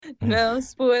No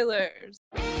spoilers.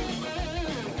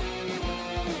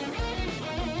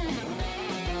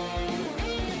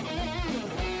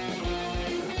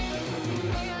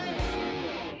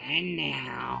 And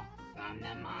now, from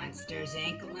the Monsters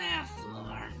Inc. laugh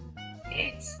floor,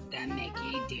 it's the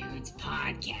Mickey Dudes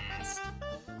Podcast.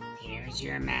 Here's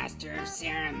your master of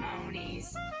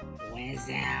ceremonies,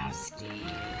 Wazowski.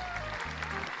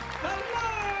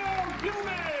 Hello,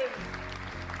 humans!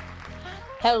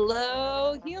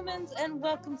 Hello, humans, and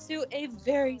welcome to a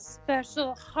very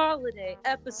special holiday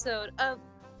episode of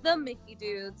the Mickey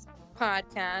Dudes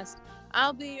Podcast.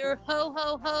 I'll be your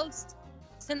host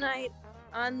tonight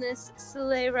on this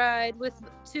sleigh ride with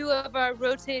two of our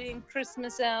rotating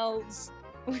Christmas elves.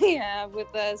 We have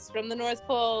with us from the North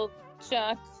Pole,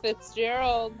 Chuck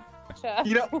Fitzgerald. Chuck.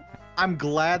 You know, I'm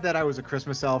glad that I was a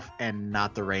Christmas elf and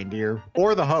not the reindeer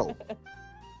or the hoe.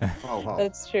 Ho.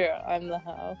 That's true. I'm the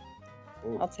hoe.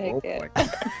 I'll take it.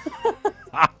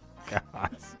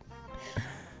 God.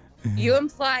 You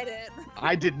implied it.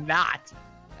 I did not.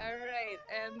 All right,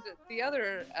 and the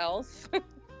other elf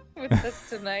with us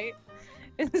tonight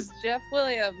is Jeff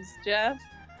Williams. Jeff?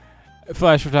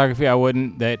 Flash photography, I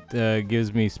wouldn't. That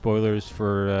gives me spoilers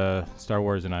for Star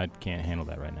Wars, and I can't handle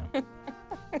that right now.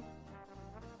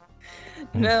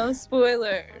 No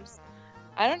spoilers.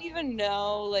 I don't even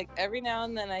know, like, every now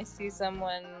and then I see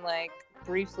someone, like,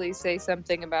 briefly say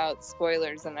something about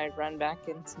spoilers, and I run back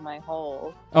into my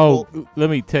hole. Oh,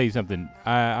 let me tell you something.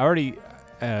 I already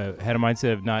had a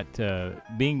mindset of not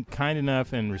being kind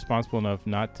enough and responsible enough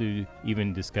not to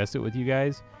even discuss it with you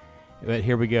guys. But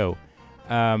here we go.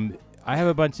 I have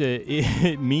a bunch of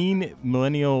mean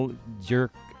millennial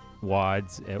jerk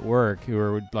wads at work who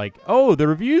are like, oh, the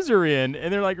reviews are in,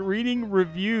 and they're like reading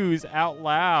reviews out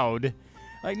loud.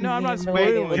 Like, no, I'm not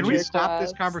spoiling. Wait, can we jerk stop this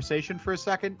wads. conversation for a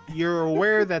second? You're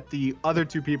aware that the other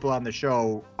two people on the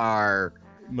show are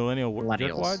Millennial jerk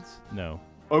Millennials. wads? No.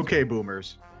 okay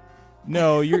boomers.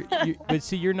 No, you're but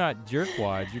see, you're not jerk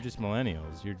wads. You're just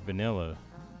millennials. You're vanilla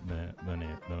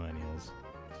millennials.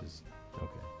 Just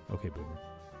okay, boomer.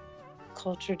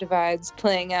 Culture divides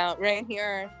playing out right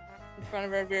here in front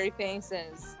of our very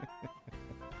faces.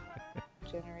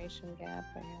 Generation gap,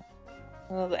 I guess.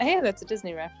 Well, hey, that's a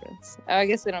Disney reference. Oh, I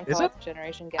guess they don't Is call it? it the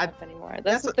generation gap anymore. That's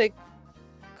that's what they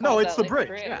No, call it's that, the like,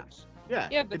 bridge.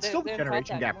 Yeah, but it's still the they don't call it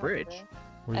Generation that Gap anymore, do Bridge. they?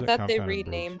 Where's I that thought they confounded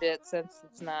bridge? renamed it since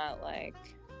it's not like.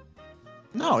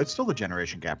 No, it's still the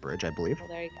Generation Gap Bridge, I believe. Well,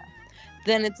 there you go.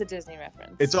 Then it's a Disney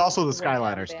reference. It's also the Right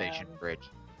Skyliner down. Station Bridge.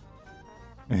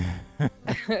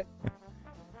 In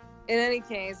any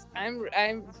case,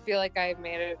 I feel like I'm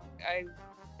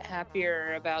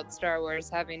happier about Star Wars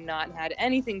having not had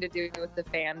anything to do with the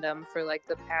fandom for like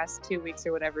the past 2 weeks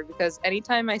or whatever, because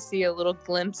anytime I see a little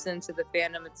glimpse into the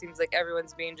fandom, it seems like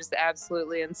everyone's being just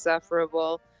absolutely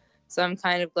insufferable. So I'm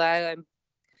kind of glad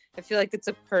I feel like it's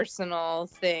a personal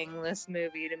thing, this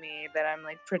movie, to me, that I'm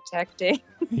like protecting.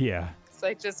 Yeah. So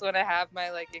I just want to have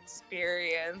my like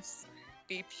experience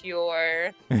be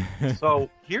pure. So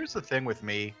here's the thing with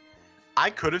me. I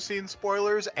could have seen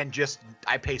spoilers and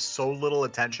I pay so little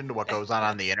attention to what goes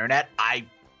on the internet. I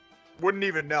wouldn't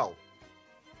even know.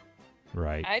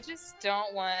 Right. I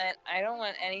don't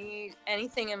want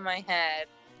anything in my head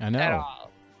I know. at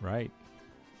all. Right.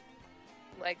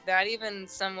 Like, not even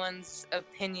someone's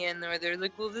opinion where they're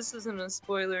like, well, this isn't a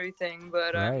spoilery thing,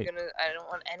 but Right. I don't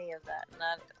want any of that.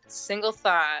 Not a single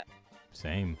thought.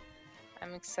 Same.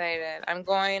 I'm excited. I'm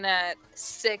going at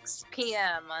 6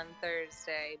 p.m. on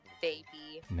Thursday,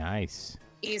 baby. Nice.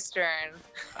 Eastern.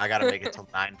 I gotta make it till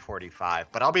 9:45,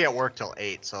 but I'll be at work till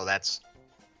 8, so that's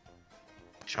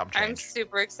chump I'm change.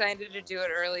 super excited to do it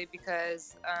early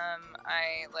because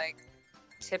I like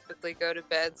typically go to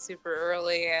bed super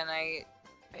early, and I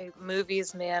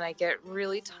movies, man, I get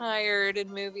really tired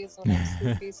in movies when I'm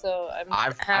sleepy, so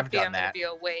I've happy done I'm gonna that. be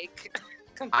awake.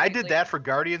 I did completely. that for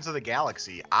Guardians of the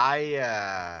Galaxy.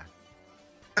 I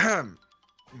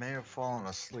may have fallen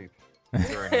asleep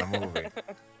during the movie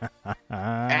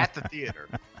at the theater.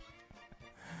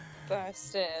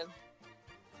 Busted.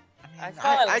 I I've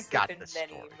fallen I asleep got in this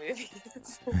many story.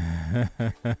 movies.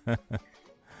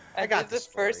 I got think the the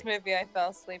first story. movie I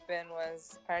fell asleep in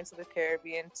was Pirates of the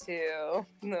Caribbean 2,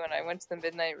 when I went to the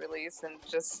midnight release and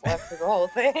just slept through the whole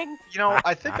thing. You know,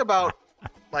 I think about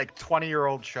like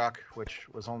 20-year-old Chuck, which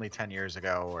was only 10 years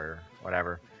ago or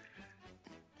whatever.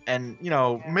 And, you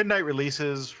know, Yeah. midnight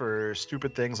releases for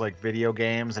stupid things like video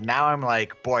games. And now I'm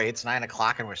like, boy, it's 9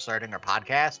 o'clock and we're starting our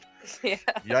podcast. Yeah.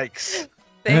 Yikes.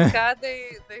 Thank God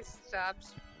they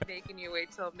stopped making you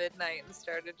wait till midnight and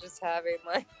started just having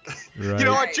like Right. You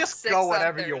know what? right, Just 6 go on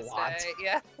whenever you Thursday. want.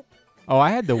 Yeah. Oh,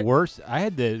 I had the worst. I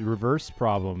had the reverse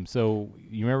problem. So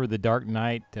you remember the Dark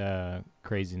Knight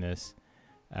craziness?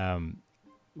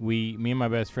 Me and my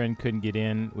best friend couldn't get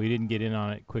in. We didn't get in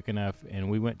on it quick enough, and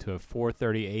we went to a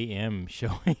 4:30 a.m.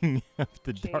 showing of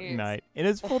the Dark Jeez. Knight, and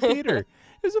it's full theater. It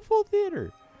was a full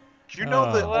theater. Do you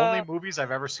know the Well- only movies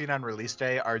I've ever seen on release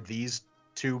day are these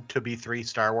 2 to be 3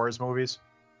 Star Wars movies?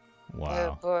 Oh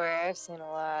Wow. boy, I've seen a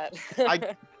lot.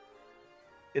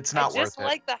 It's not I just worth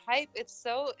like the hype.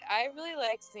 I really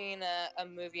like seeing a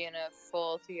movie in a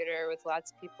full theater with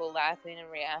lots of people laughing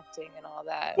and reacting and all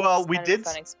that. Well, It's we kind of a did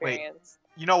fun s- wait. experience.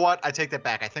 it. You know what? I take that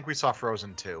back. I think we saw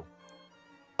Frozen 2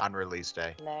 on release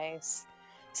day. Nice.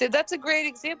 So that's a great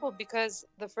example because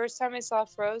the first time I saw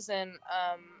Frozen,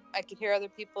 I could hear other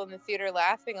people in the theater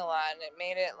laughing a lot, and it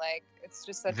made it like it's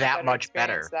just such That a better much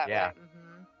experience better, that yeah. way.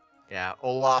 Mhm. Yeah,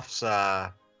 Olaf's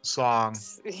song.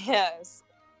 Yes.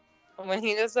 When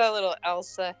he does that little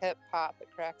Elsa hip hop, it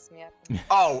cracks me up.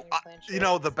 Oh, When he's playing you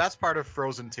know, the shows. best part of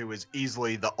Frozen 2 is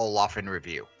easily the Olaf in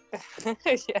review.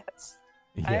 Yes.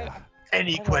 Yeah.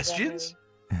 Any I love that questions?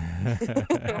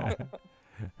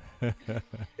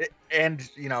 And,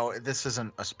 you know, this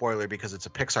isn't a spoiler because it's a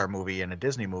Pixar movie and a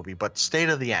Disney movie, but stay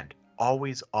to the end.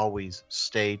 Always, always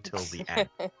stay till the end.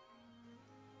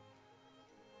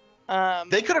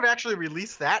 They could have actually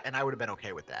released that, and I would have been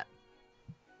okay with that.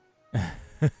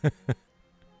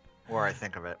 Or I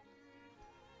think of it.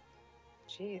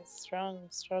 Jeez, strong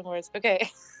words. Okay.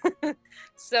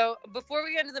 So before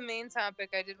we get into the main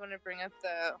topic, I did want to bring up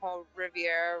the whole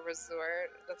Riviera Resort.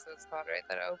 That's what it's called, right?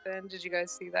 That opened. Did you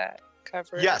guys see that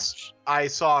coverage? Yes, I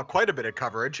saw quite a bit of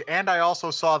coverage, and I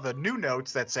also saw the new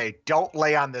notes that say, "Don't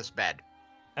lay on this bed."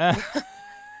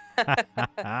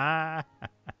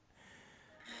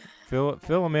 Fill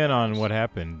them in on what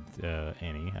happened,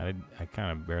 Annie. I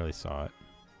kind of barely saw it.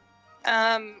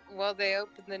 Well, they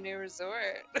opened the new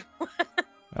resort.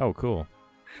 Oh, cool.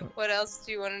 What else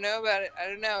do you want to know about it? I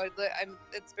don't know.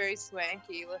 It's very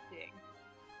swanky looking,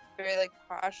 very like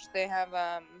posh. They have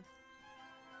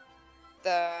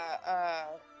the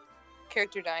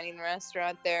character dining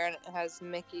restaurant there, and it has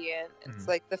Mickey in. It's Mhm.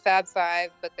 like the Fab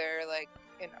Five, but they're like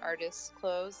in artist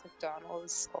clothes. Like Donald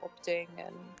is sculpting,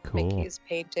 and Cool. Mickey's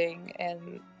painting,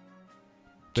 and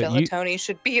But you- Gelatoni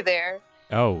should be there.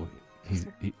 Oh,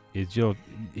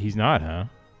 he's not, huh?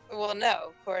 Well, no,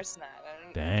 of course not. I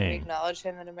don't Dang. acknowledge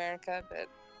him in America, but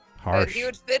Harsh. he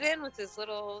would fit in with his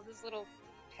little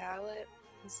palette.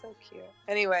 He's so cute.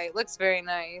 Anyway, it looks very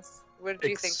nice. What did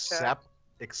you think, Chuck?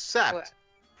 Except What?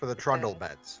 for the trundle Okay.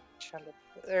 beds.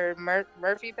 Or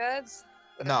Murphy beds?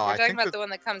 No, You're I talking think about that- the one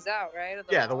that comes out, right? of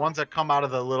Yeah, the wall? ones that come out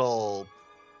of the little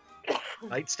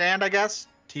nightstand, I guess,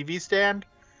 TV stand.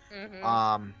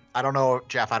 Mhm. I don't know,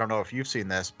 Jeff. I don't know if you've seen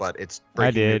this, but it's I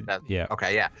breaking news did. that- Yeah.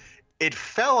 Okay, yeah. It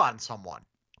fell on someone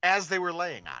as they were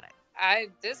laying on it. I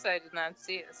did not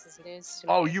see. This is news to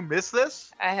me. Oh, you missed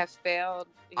this? I have failed.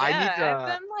 Yeah, I need to-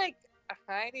 I've been like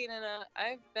hiding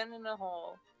I've been in a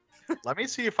hole. Let me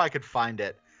see if I could find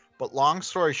it. But long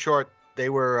story short, they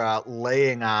were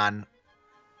laying on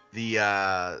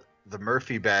the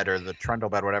Murphy bed or the trundle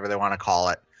bed, whatever they want to call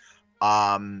it.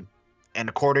 And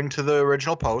according to the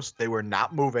original post, they were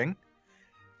not moving.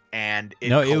 And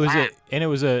it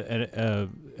was a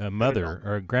mother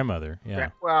or a grandmother. Yeah.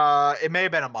 It may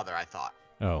have been a mother, I thought.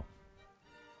 Oh.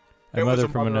 It A was mother a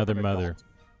from mother of another an mother.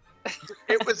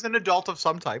 It was an adult of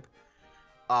some type.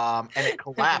 And it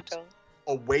collapsed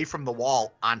away from the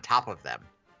wall on top of them.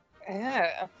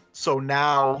 Yeah. So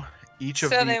now each of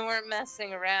So the they weren't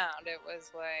messing around. It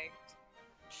was like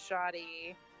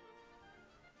shoddy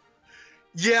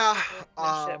yeah.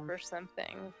 workmanship or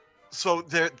something. So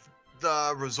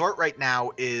the resort right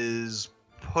now is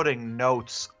putting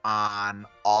notes on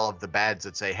all of the beds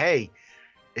that say, "Hey,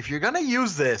 if you're gonna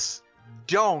use this,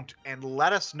 don't, and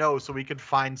let us know so we can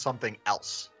find something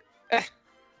else."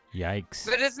 Yikes.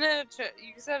 But isn't it?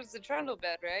 You said it's a trundle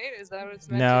bed, right? Is that what it's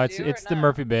meant No, to do? it's or the not?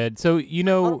 Murphy bed. So Well,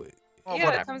 Yeah,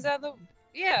 whatever. it comes out the.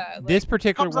 Yeah. this like-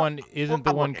 particular comes up- one isn't the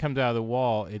I'm one looking. comes out of the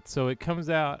wall. It comes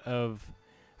out of.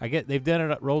 I get they've done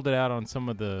it, rolled it out on some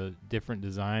of the different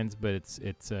designs, but it's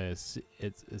a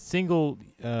single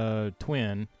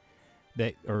twin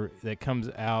that comes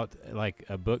out like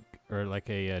a book or like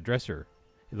a dresser.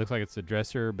 It looks like it's a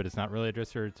dresser, but it's not really a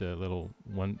dresser. It's a little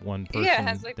one person Yeah, it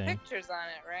has like thing. pictures on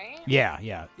it, right? Yeah.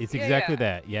 It's Yeah, exactly yeah.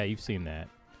 that. Yeah, you've seen that.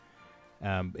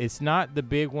 It's not the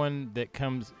big one that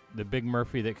comes, the big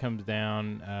Murphy that comes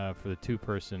down for the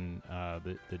two-person,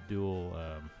 the dual.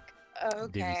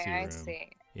 Okay, DVC I room. see.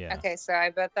 Yeah, Okay, so I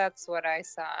bet that's what I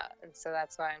saw, and so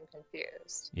that's why I'm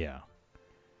confused. yeah.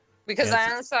 Because Yeah,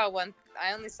 I only saw one.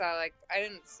 I only saw like I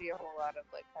didn't see a whole lot of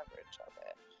like coverage of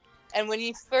it. And when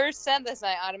you first said this,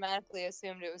 I automatically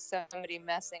assumed it was somebody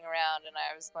messing around, and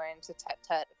I was going to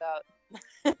tut about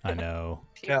I know.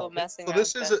 people messing So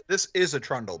around. this is a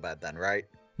trundle bed then, right?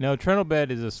 No, trundle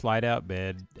bed is a slide out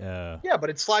bed. Yeah, but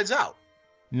it slides out.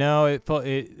 No,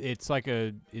 it's like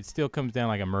it still comes down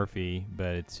like a Murphy,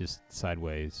 but it's just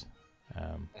sideways.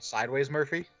 A sideways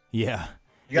Murphy? Yeah.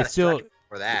 You got to still stretch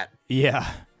for that. Yeah.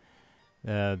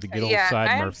 The good old side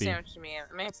I Murphy. understand what you mean.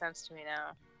 It makes sense to me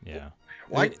now. Yeah.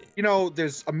 Like, you know,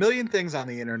 there's a million things on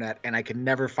the internet, and I can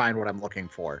never find what I'm looking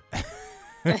for.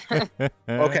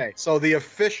 Okay, so the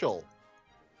official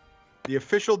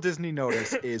Disney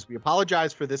notice is: we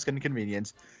apologize for this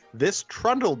inconvenience. This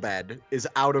trundle bed is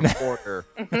out of order.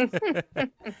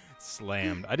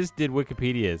 Slammed. I just did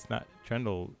Wikipedia. It's not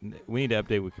trundle. We need to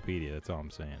update Wikipedia. That's all I'm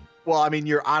saying. Well, I mean,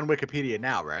 you're on Wikipedia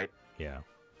now, right? Yeah.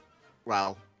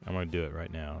 Well, I'm gonna do it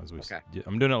right now as we. Okay.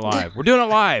 I'm doing it live. We're doing it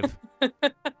live.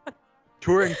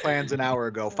 touring plans an hour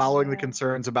ago, following the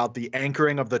concerns about the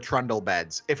anchoring of the trundle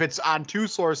beds. If it's on two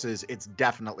sources, it's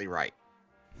definitely right.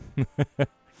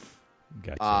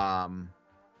 Gotcha.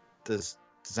 Does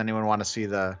anyone want to see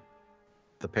the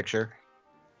picture?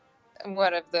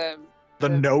 What of the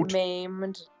note?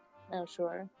 Maimed. Oh,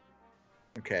 sure.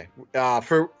 Okay.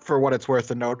 For what it's worth,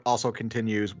 the note also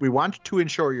continues: we want to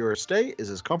ensure your stay is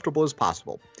as comfortable as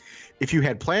possible. If you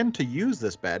had planned to use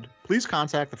this bed, please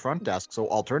contact the front desk so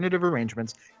alternative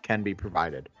arrangements can be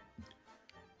provided.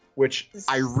 Which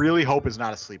I really hope is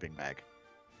not a sleeping bag.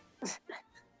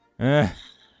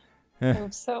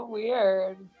 It's so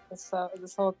weird. This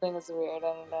whole thing is weird.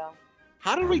 I don't know.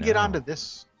 How did we get onto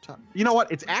this? You know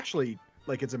what? It's actually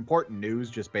it's important news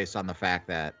just based on the fact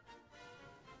that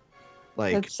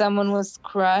that someone was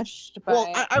crushed by...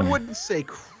 Well, I wouldn't say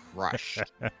crushed.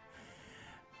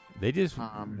 They just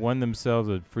won themselves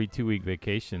a free 2-week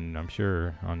vacation, I'm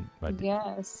sure.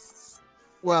 Yes.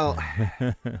 Well,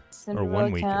 or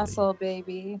 1 week. Castle,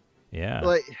 baby.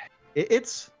 Yeah.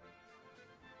 It's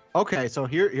okay. So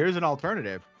here's an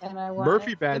alternative. And I want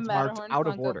Murphy beds marked out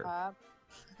of Funko order. Pop.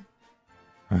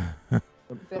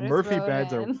 The Murphy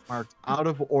beds are marked out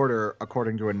of order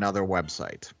according to another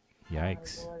website.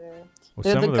 Yikes. Well,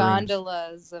 They're the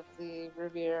gondolas of the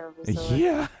Riviera Resort.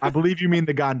 Yeah. I believe you mean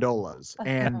the gondolas.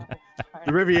 And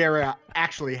the Riviera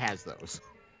actually has those.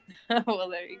 Well,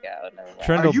 there you go.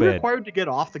 Are you required to get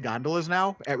off the gondolas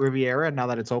now at Riviera now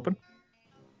that it's open?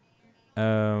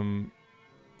 Well,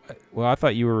 I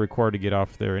thought you were required to get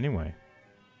off there anyway.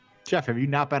 Jeff, have you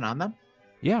not been on them?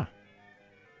 Yeah.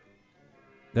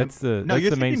 That's the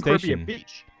main station. Caribbean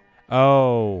Beach.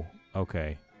 Oh,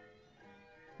 okay.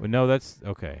 Well, no, that's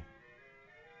okay.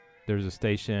 There's a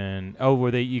station. Oh,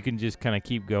 where you can just kind of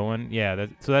keep going. Yeah,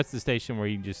 so that's the station where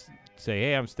you can just say,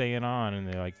 "Hey, I'm staying on," and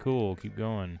they're like, "Cool, keep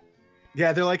going."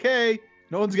 Yeah, they're like, "Hey,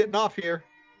 no one's getting off here."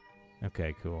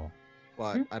 Okay, cool.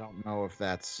 But I don't know if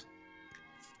that's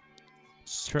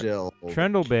still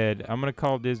trundle bed. I'm gonna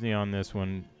call Disney on this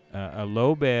one. A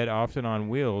low bed, often on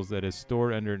wheels, that is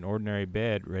stored under an ordinary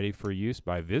bed, ready for use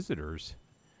by visitors.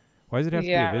 Why does it have to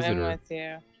be a visitor? I'm with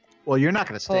you. Well, you're not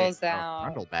going to stay in a out.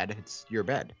 trundle bed. It's your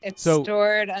bed. It's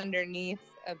stored underneath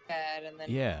a bed and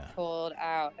then pulled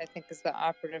out. I think is the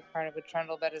operative part of a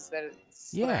trundle bed is that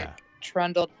it's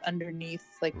trundled underneath,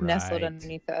 nestled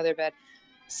underneath the other bed.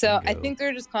 So I think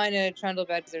they're just calling it a trundle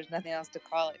bed because there's nothing else to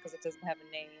call it because it doesn't have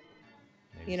a name.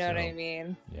 Maybe you know what I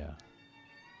mean? Yeah.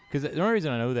 Because the only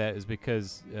reason I know that is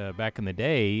because back in the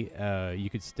day, you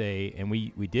could stay, and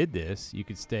we did this. You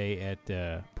could stay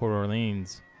at Port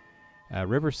Orleans,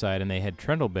 Riverside, and they had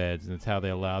trundle beds, and that's how they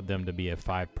allowed them to be a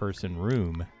 5-person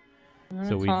room.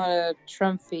 So we call it a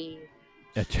Trumpy.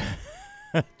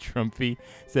 Trumpy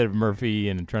instead of Murphy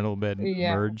and a trundle bed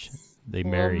merge. They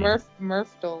married.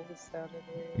 Murphdole sounded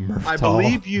weird. I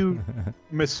believe you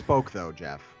misspoke though,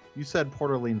 Jeff. You said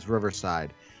Port Orleans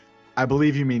Riverside. I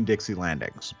believe you mean Dixie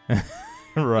Landings.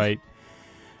 Right.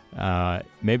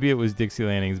 Maybe it was Dixie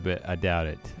Landings, but I doubt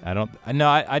it. I don't. No,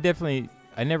 I definitely.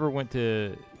 I never went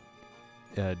to.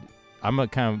 I'm a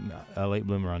kind of a late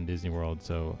bloomer on Disney World,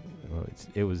 so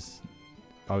it was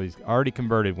always already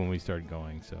converted when we started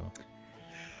going. So.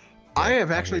 I have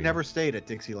actually never stayed at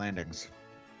Dixie Landings.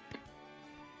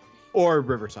 Or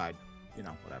Riverside,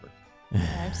 whatever.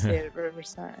 I've stayed at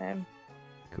Riverside.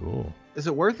 Cool. Is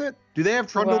it worth it? Do they have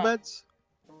trundle beds?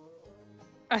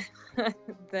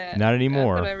 Not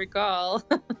anymore. That's what I recall.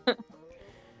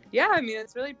 Yeah, I mean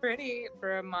it's really pretty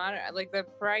for a modern. Like the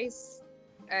price,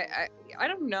 I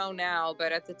don't know now,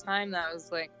 but at the time that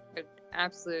was like an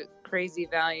absolute crazy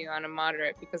value on a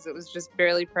moderate because it was just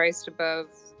barely priced above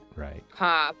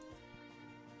Pop.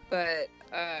 But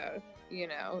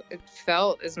it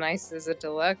felt as nice as a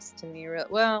deluxe to me.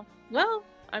 Well, Well,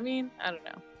 I mean, I don't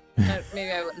know.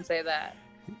 Maybe I wouldn't say that.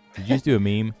 Did you just do a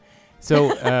meme? So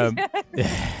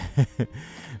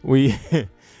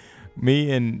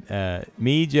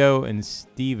me, Joe, and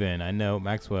Steven, I know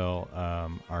Maxwell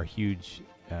are huge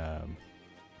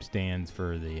stands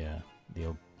for the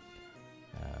old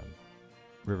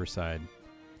Riverside.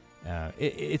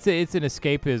 It's an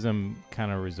escapism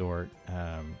kind of resort.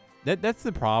 That's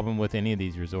the problem with any of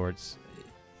these resorts.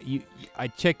 I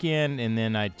check in and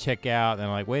then I check out and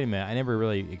I'm like, wait a minute, I never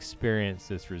really experienced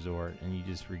this resort, and you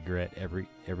just regret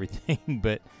everything.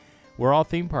 But we're all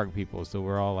theme park people, so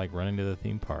we're all like running to the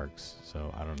theme parks.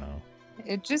 So I don't know.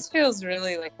 It just feels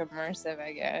really like immersive,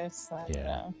 I guess. I don't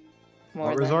know.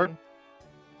 What resort?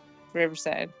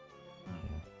 Riverside.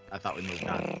 I thought we moved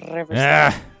on.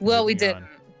 Riverside. Well, we didn't.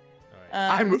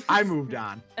 Right. I moved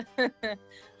on. All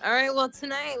right. Well,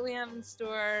 tonight we have in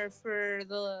store for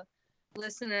the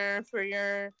listener, for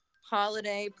your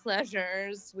holiday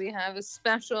pleasures, we have a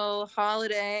special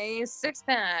holiday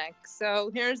 6-pack.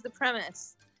 So here's the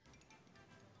premise.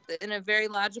 In a very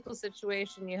logical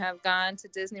situation, you have gone to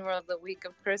Disneyworld the week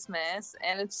of Christmas,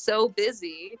 and it's so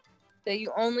busy that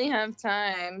you only have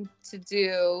time to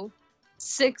do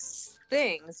 6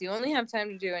 things. You only have time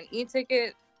to do an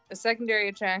e-ticket, a secondary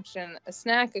attraction, a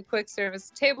snack, a quick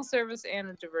service, table service, and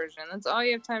a diversion. That's all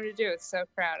you have time to do. It's so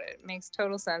crowded. It makes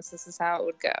total sense. This is how it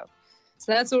would go.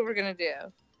 So that's what we're going to do.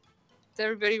 Is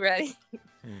everybody ready?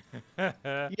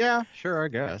 Yeah, sure, I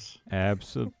guess.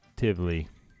 Absolutely.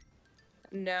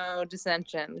 No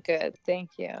dissension. Good.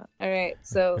 Thank you. All right.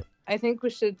 So I think we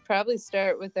should probably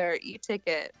start with our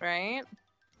e-ticket, right?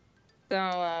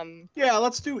 So, yeah,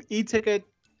 let's do e-ticket.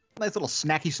 Nice little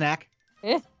snacky snack.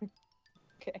 Okay.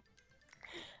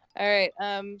 All right.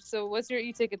 So what's your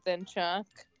e-ticket then, Chuck?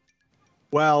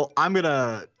 Well, I'm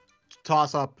gonna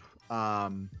toss up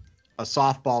a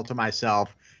softball to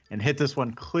myself and hit this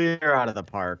one clear out of the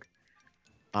park.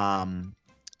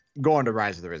 Going to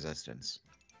Rise of the Resistance.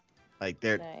 Like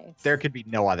there could be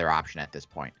no other option at this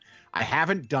point. I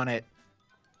haven't done it,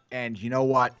 and you know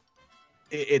what?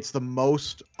 It's the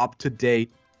most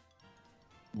up-to-date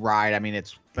ride. I mean,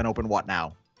 it's been open what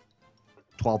now?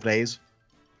 12 days.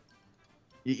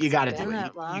 You got to do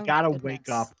it. You got to wake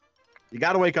up. You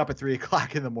got to wake up at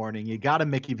 3:00 in the morning. You got to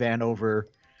minivan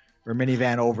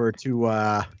over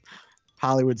to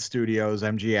Hollywood Studios,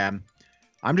 MGM.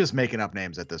 I'm just making up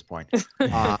names at this point.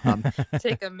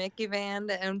 Take a Mickey van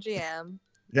to MGM.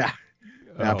 Yeah.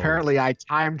 Now, apparently, I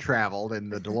time traveled in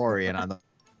the DeLorean on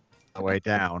the way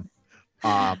down.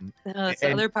 It's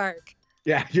other park.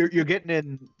 Yeah, you're getting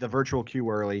in the virtual queue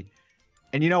early,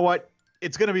 and you know what?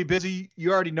 It's going to be busy.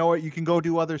 You already know it. You can go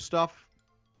do other stuff,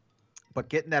 but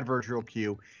get in that virtual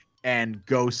queue and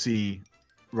go see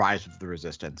Rise of the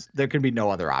Resistance. There can be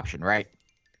no other option, right?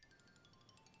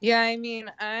 Yeah, I mean,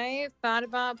 I thought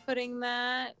about putting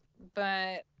that,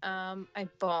 but I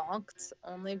balked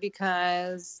only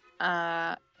because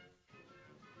I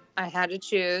had to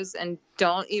choose, and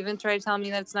don't even try to tell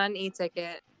me that it's not an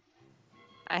e-ticket.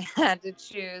 I had to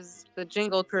choose the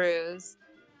Jingle Cruise,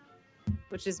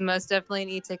 which is most definitely an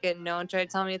e-ticket. No one tried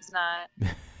to tell me it's not,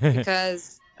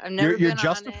 because I've never been on it. You're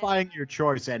justifying your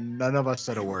choice, and none of us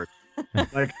said a word.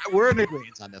 Like, we're in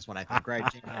agreement on this one, I think, right,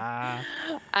 Jingle?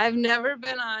 I've never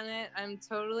been on it. I'm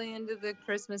totally into the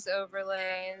Christmas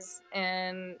overlays,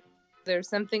 and there's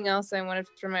something else I wanted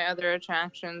for my other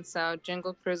attractions. So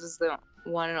Jingle Cruise is the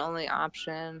one and only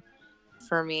option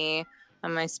for me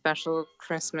on my special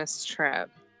Christmas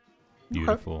trip.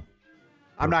 Beautiful.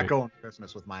 I'm not going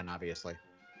Christmas with mine, obviously.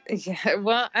 Yeah,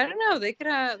 well, I don't know. They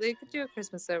could do a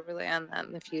Christmas overlay on that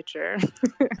in the future.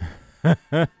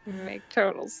 Make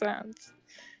total sense.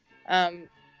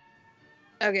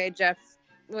 Okay, Jeff,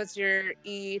 what's your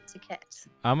e-ticket?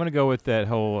 I'm gonna go with that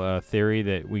whole theory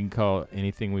that we can call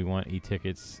anything we want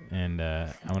e-tickets, and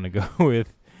I'm gonna go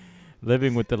with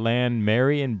Living with the Land,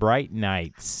 Merry and Bright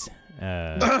Nights.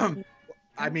 I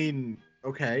mean,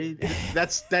 okay,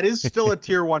 that is still a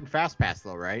tier 1 fast pass,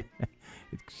 though, right?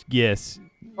 Yes.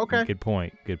 Okay. Good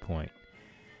point.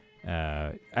 We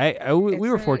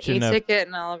were fortunate enough. E-ticket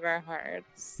in all of our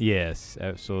hearts. Yes,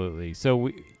 absolutely.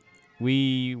 So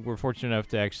we were fortunate enough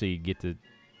to actually get to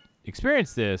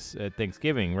experience this at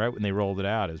Thanksgiving, right when they rolled it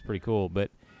out. It was pretty cool. But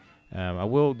I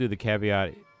will do the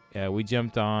caveat. We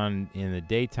jumped on in the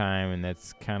daytime, and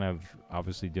that's kind of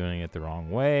obviously doing it the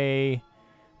wrong way.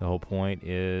 The whole point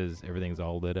is everything's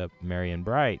all lit up merry and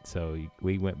bright. So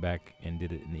we went back and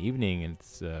did it in the evening, and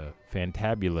it's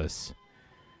fantabulous.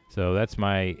 So that's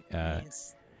my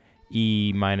Nice.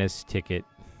 E- ticket.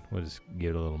 We'll just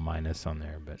give it a little minus on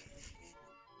there, but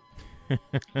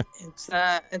It's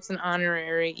an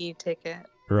honorary e-ticket.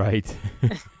 Right.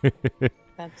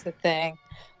 That's the thing.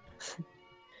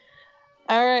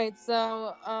 All right,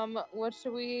 so what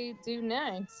should we do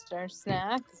next? Our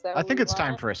snack? Is that I what think we it's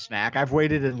time want? for a snack. I've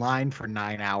waited in line for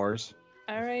 9 hours.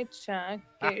 All right, Chuck,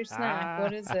 get your snack.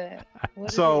 What is it?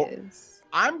 What So- it is?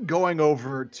 I'm going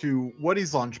over to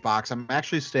Woody's Lunchbox. I'm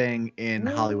actually staying in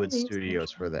Hollywood Woody's Studios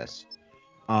for this.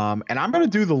 And I'm going to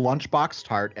do the Lunchbox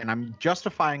tart, and I'm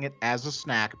justifying it as a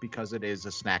snack because it is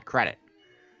a snack credit.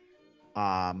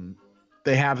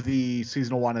 They have the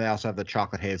seasonal one, and they also have the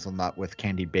chocolate hazelnut with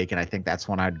candied bacon. I think that's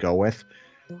one I'd go with.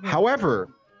 However,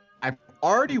 I've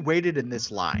already waited in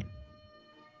this line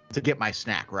to get my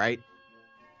snack, right?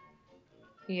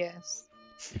 Yes.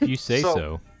 If you say So-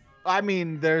 so. I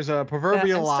mean, there's a I'm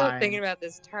proverbial line. still thinking about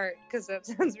this tart because that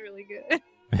sounds really good.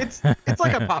 It's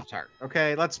like a Pop-Tart,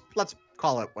 okay? Let's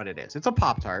call it what it is. It's a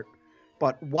Pop-Tart.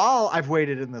 But while I've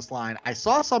waited in this line, I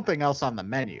saw something else on the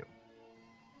menu.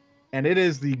 And it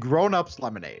is the grown-ups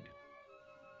lemonade.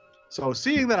 So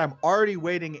seeing that I'm already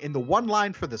waiting in the one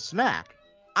line for the snack,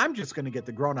 I'm just going to get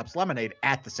the grown-ups lemonade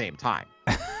at the same time.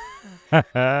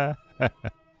 It's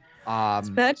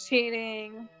not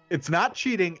cheating. It's not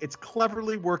cheating. It's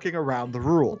cleverly working around the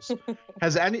rules.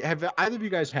 Have either of you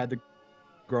guys had the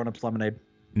grown-ups lemonade?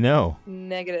 No.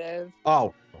 Negative.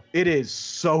 Oh, it is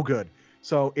so good.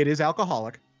 So it is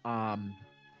alcoholic,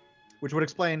 which would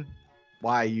explain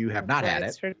why you have not had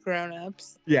It's it. for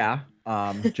grown-ups. Yeah,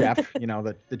 Jeff,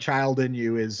 the child in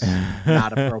you is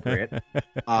not appropriate.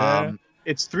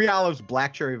 It's 3 olives,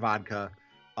 black cherry vodka,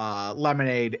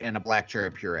 lemonade, and a black cherry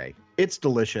puree. It's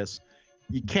delicious.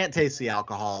 You can't taste the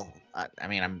alcohol.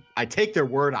 I take their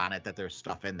word on it that there's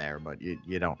stuff in there, but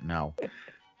you don't know.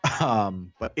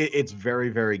 But it's very,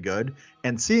 very good.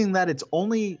 And seeing that it's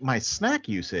only my snack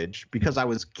usage because I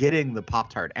was getting the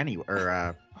Pop-Tart anyway,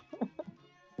 or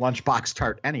Lunchbox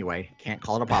tart anyway. Can't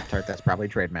call it a Pop-Tart. That's probably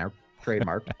trademarked.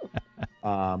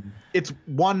 It's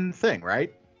one thing,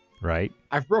 right? Right.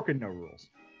 I've broken no rules.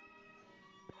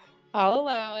 I'll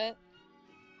allow it.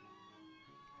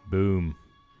 Boom.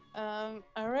 All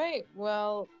right.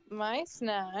 Well, my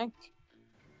snack,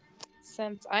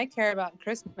 since I care about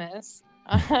Christmas,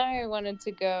 I wanted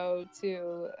to go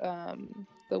to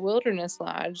the Wilderness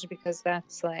Lodge because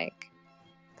that's like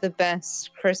the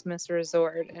best Christmas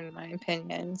resort in my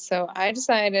opinion. So I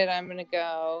decided I'm gonna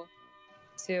go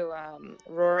to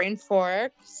Roaring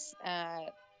Forks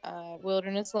at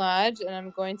Wilderness Lodge, and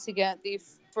I'm going to get the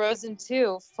Frozen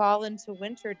 2 Fall into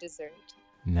Winter dessert.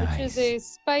 Nice. Which is a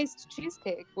spiced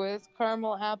cheesecake with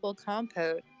caramel apple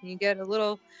compote. You get a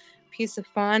little piece of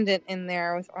fondant in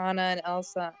there with Anna and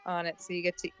Elsa on it, so you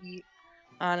get to eat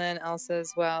Anna and Elsa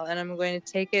as well. And I'm going to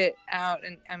take it out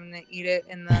and I'm going to eat it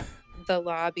in the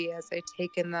lobby as I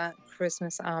take in that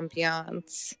Christmas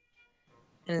ambiance.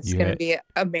 And it's going to be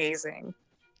amazing.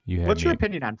 What's your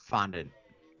opinion on fondant?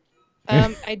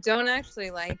 I don't actually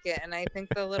like it, and I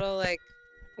think the little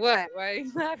what? Why are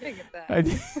you laughing at that?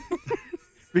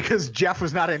 Because Jeff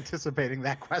was not anticipating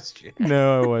that question.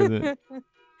 No, I wasn't.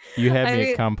 You had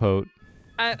me at compote.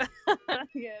 You had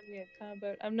me at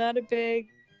compote. I'm not a big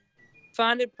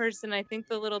fondant person. I think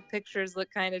the little pictures look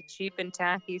kind of cheap and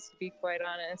tacky, to be quite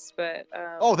honest. But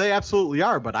oh, they absolutely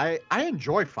are. But I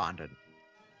enjoy fondant.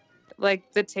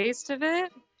 Like the taste of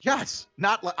it. Yes,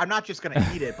 I'm not just gonna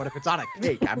eat it, but if it's on a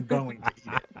cake, I'm going to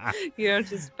eat it. You don't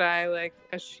just buy like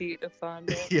a sheet of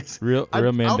fondant. Yes, real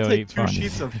men I'll don't take eat 2 fondant.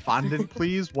 sheets of fondant,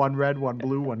 please. 1 red, 1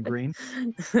 blue, 1 green.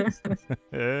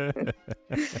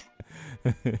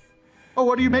 Oh,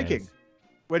 what are you making?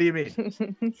 What do you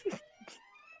mean?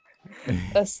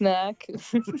 A snack.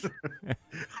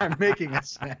 I'm making a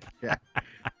snack. Yeah.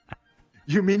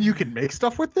 You mean you can make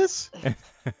stuff with this?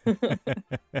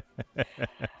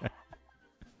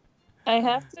 I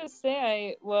have to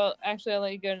say, actually, I'll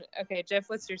let you go. Okay, Jeff,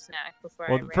 what's your snack before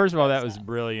I Well, ramble first of all, that on was snack?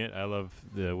 brilliant. I love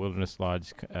the Wilderness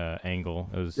Lodge angle.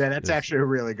 Yeah, that's actually a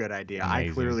really good idea.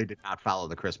 amazing. I clearly did not follow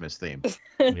the Christmas theme.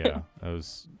 Yeah, that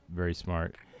was very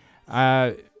smart.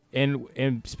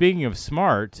 And speaking of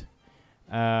smart,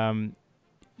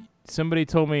 somebody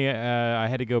told me I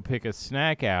had to go pick a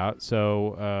snack out,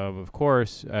 so of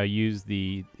course I used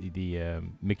the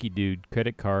Mickey Dude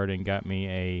credit card and got me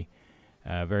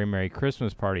a Very Merry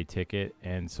Christmas party ticket,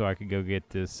 and so I could go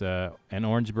get this an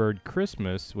Orange Bird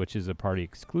Christmas, which is a party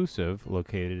exclusive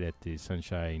located at the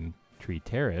Sunshine Tree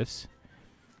Terrace.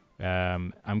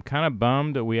 I'm kind of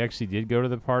bummed that we actually did go to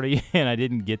the party and I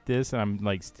didn't get this. I'm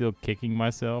like still kicking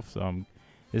myself, so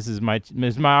this is my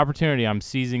opportunity. I'm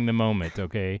seizing the moment.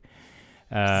 Okay.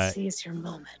 Seize your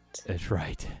moment. That's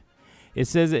right. It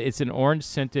says that it's an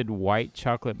orange-scented white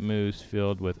chocolate mousse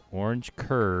filled with orange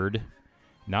curd,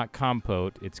 not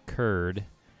compote. It's curd,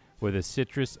 with a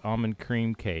citrus almond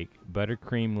cream cake,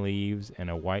 buttercream leaves, and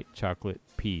a white chocolate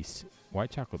piece.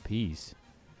 White chocolate piece?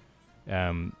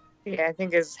 Yeah, I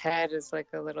think his head is like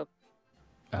a little...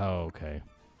 Oh, okay.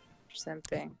 Or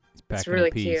something. It's really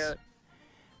a piece. cute.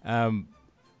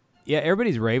 Yeah,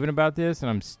 everybody's raving about this, and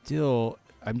I'm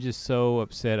just so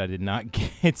upset I did not get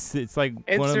it's like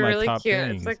It's one of my really top cute.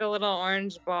 things. It's like a little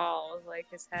orange ball with like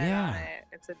his head on it.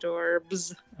 It's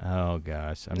adorbs. Oh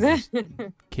gosh, I'm just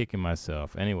kicking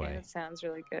myself. Anyway, Yeah, it sounds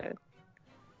really good.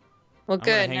 Well, I'm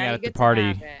gonna good. hang Now out you at the get party. to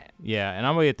have it. Yeah, and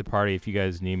I'm gonna be at the party. If you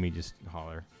guys need me, just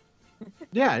holler.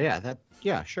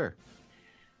 Yeah, sure.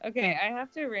 Okay, I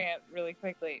have to rant really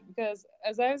quickly because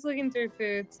as I was looking through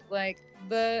foods, like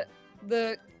the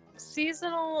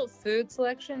seasonal food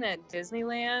selection at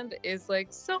Disneyland is like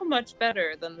so much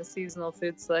better than the seasonal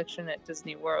food selection at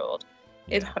Disney World.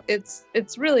 Yeah. It's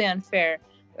really unfair.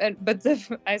 But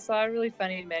I saw a really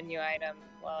funny menu item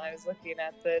while I was looking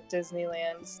at the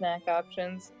Disneyland snack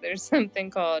options. There's something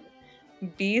called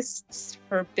Beast's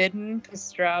Forbidden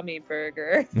Pastrami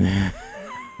Burger.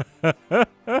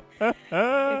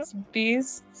 It's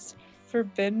Beast's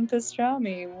Forbidden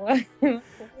Pastrami. What?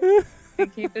 To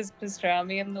keep his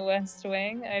pastrami in the West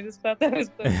Wing? I just thought that was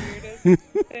the weirdest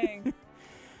thing.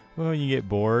 Well, when you get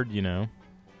bored, you know.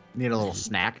 Need a little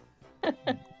snack.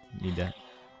 Need that.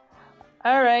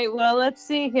 All right, well, let's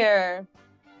see here.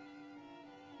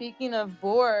 Speaking of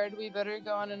bored, we better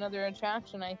go on another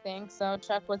attraction, I think. So,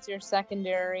 Chuck, what's your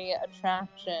secondary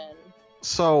attraction?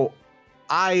 So,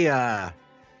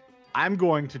 I'm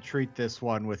going to treat this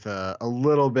one with a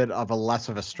little bit of a less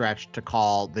of a stretch to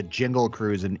call the Jingle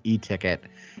Cruise an e-ticket.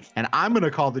 And I'm going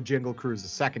to call the Jingle Cruise a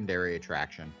secondary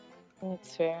attraction.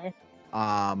 That's fair.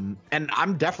 And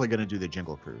I'm definitely going to do the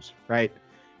Jingle Cruise, right?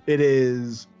 It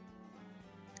is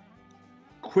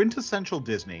quintessential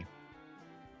Disney.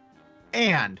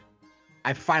 And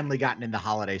I've finally gotten in the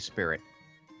holiday spirit.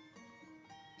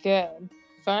 Good.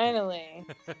 Finally.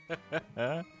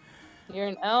 You're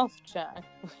an elf, Chuck.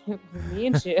 We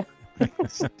need you.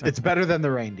 It's better than the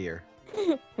reindeer.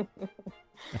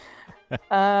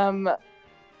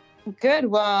 Good.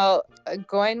 Well,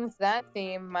 going with that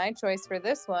theme, my choice for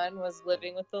this one was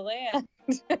Living with the Land.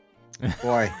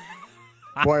 Boy,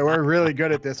 we're really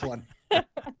good at this one.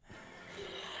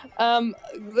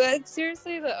 But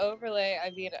seriously, the overlay,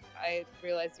 I mean, I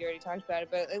realized you already talked about it,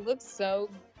 but it looks so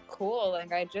cool.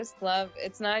 Like, I just love,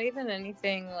 it's not even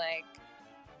anything like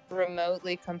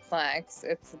remotely complex.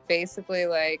 It's basically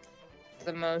like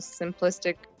the most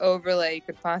simplistic overlay you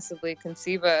could possibly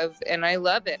conceive of, and I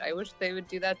love it. I wish they would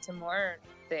do that to more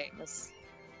things.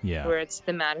 Yeah. Where it's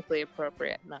thematically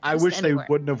appropriate. I wish anywhere.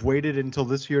 They wouldn't have waited until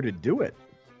this year to do it.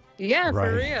 Yeah, right.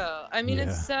 For real. I mean, yeah.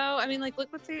 It's so, I mean, like,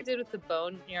 look what they did with the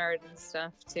Boneyard and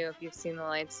stuff, too, if you've seen the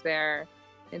lights there.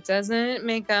 It doesn't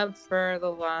make up for the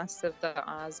loss of the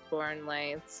Osborne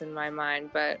lights in my mind,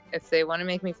 but if they want to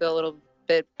make me feel a little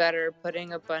bit better,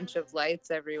 putting a bunch of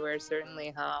lights everywhere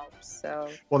certainly helps. So,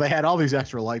 well, they had all these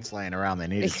extra lights laying around. They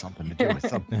needed something to do with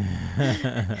them.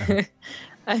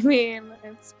 I mean,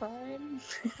 it's fine.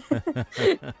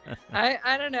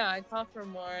 I don't know. I call for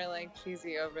more like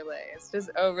cheesy overlays. Just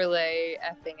overlay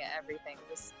effing at everything.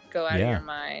 Just go out of your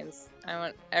minds. I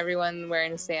want everyone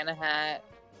wearing a Santa hat.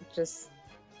 Just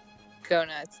go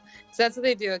nuts. So that's what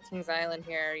they do at Kings Island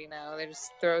here. You know, they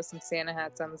just throw some Santa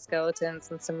hats on the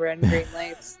skeletons and some red and green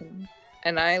lights,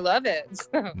 and I love it.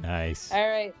 So. Nice. All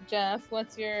right, Jeff,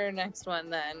 what's your next one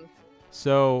then?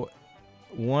 So,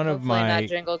 one Hopefully of my not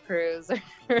Jingle Cruise.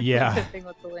 Yeah.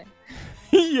 With the wind.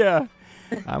 Yeah,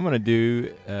 I'm gonna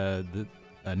do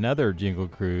another Jingle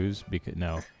Cruise because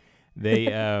they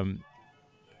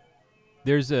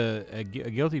there's a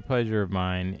guilty pleasure of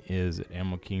mine is at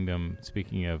Animal Kingdom.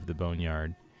 Speaking of the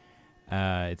Boneyard,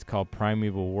 it's called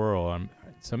Primeval Whirl.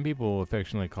 Some people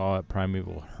affectionately call it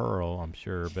Primeval Hurl. I'm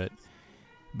sure, but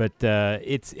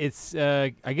it's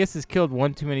I guess it's killed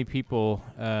one too many people.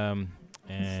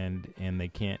 And they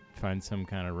can't find some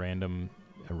kind of random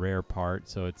rare part,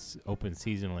 so it's open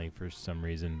seasonally for some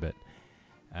reason. But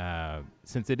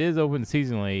since it is open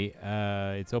seasonally,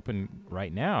 it's open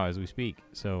right now as we speak.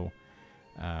 So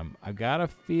I've got a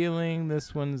feeling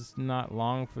this one's not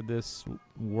long for this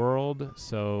world.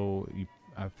 So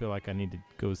I feel like I need to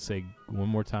go say one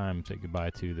more time, say goodbye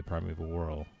to the Primeval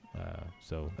Whirl.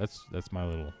 So that's my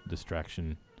little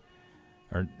distraction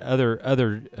or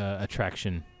other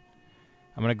attraction.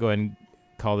 I'm going to go ahead and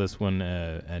call this one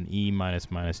an E minus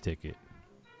ticket.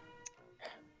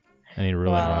 I need to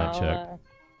really run that, Chuck.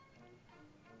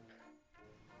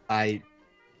 I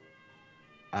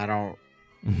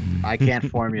can't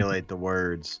formulate the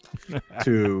words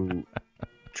to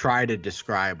try to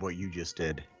describe what you just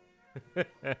did.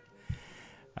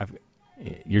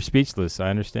 You're speechless. I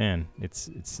understand.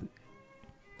 It's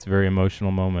a very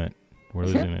emotional moment. We're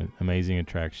losing an amazing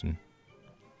attraction.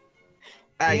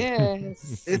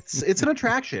 Yes. It's an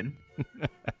attraction.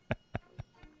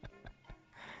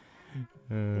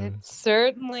 It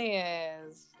certainly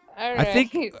is. All right.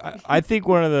 I think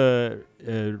one of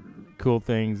the cool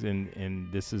things,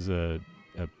 and this is a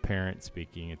parent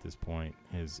speaking at this point,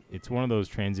 is it's one of those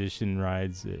transition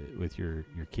rides with your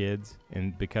kids,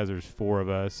 and because there's 4 of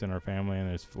us in our family and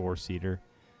there's 4-seater,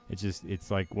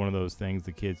 it's like one of those things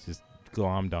the kids just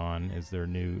glommed on as their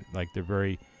new, like they're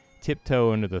very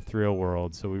tiptoe into the thrill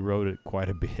world. So we rode it quite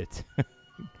a bit.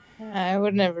 I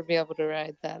would never be able to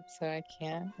ride that, so I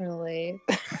can't relate.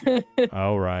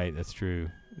 Oh, right. That's true.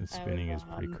 The spinning is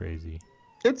pretty crazy.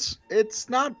 It's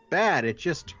not bad. It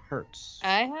just hurts.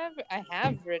 I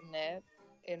have ridden it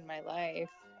in my life.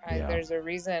 Yeah. There's a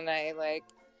reason I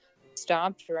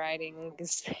stopped riding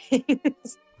these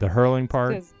things. The hurling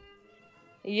part?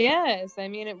 Yes, I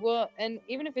mean it will, and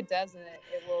even if it doesn't,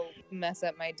 it will mess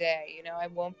up my day. You know, I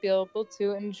won't be able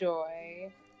to enjoy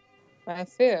my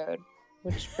food,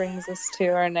 which brings us to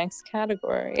our next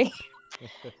category,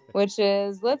 which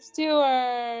is let's do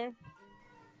our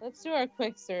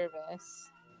quick service.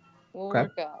 We'll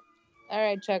work up. All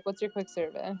right, Chuck, what's your quick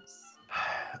service?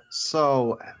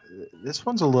 So this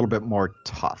one's a little bit more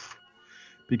tough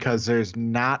because there's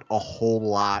not a whole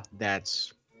lot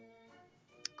that's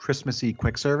Christmassy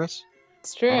quick service.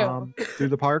 It's true. Through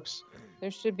the parks. There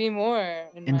should be more,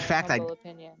 in my humble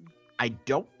opinion. I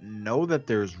don't know that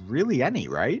there's really any,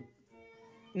 right?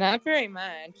 Not very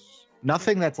much.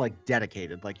 Nothing that's like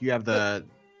dedicated. Like you have the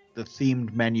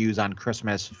themed menus on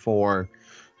Christmas for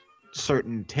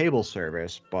certain table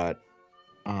service, but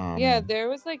yeah, there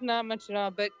was not much at all.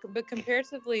 But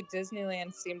comparatively,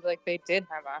 Disneyland seemed like they did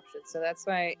have options, so that's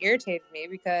why it irritated me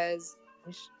because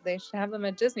they should have them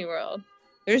at Disneyworld.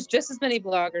 There's just as many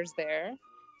bloggers there,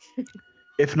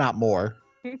 if not more.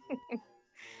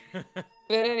 But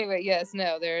anyway, yes,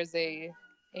 no, there's a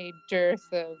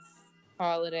dearth of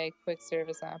holiday quick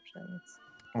service options.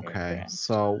 Okay,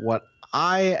 so what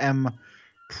I am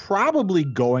probably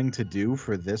going to do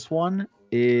for this one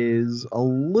is a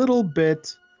little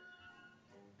bit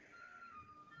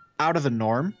out of the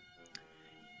norm,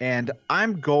 and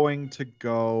I'm going to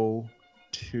go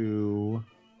to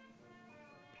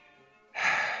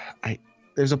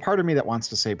there's a part of me that wants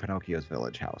to say Pinocchio's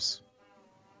Village House.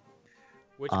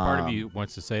 Which part of you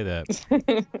wants to say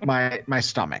that? my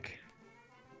stomach.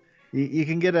 You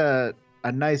can get a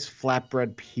nice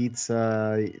flatbread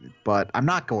pizza, but I'm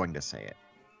not going to say it.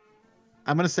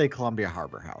 I'm going to say Columbia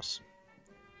Harbor House.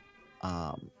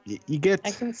 You get.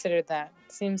 I considered that.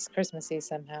 Seems Christmassy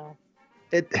somehow.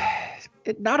 It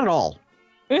not at all.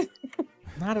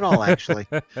 Not at all, actually.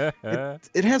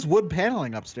 It has wood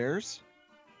paneling upstairs,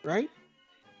 right?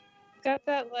 Got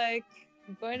that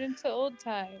going into old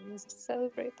times to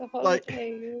celebrate the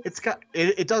holidays.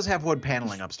 It does have wood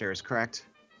paneling upstairs, correct?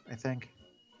 I think.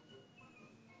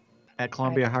 At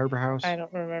Columbia Harbor House? I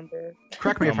don't remember.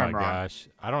 Correct me if I'm wrong. Oh my gosh.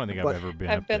 I don't think I've ever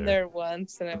been I've been there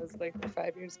once, and it was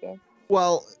 5 years ago.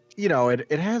 Well,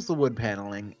 it has the wood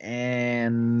paneling,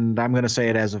 and I'm going to say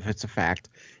it as if it's a fact.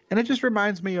 And it just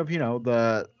reminds me of,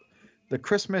 the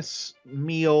Christmas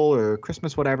meal or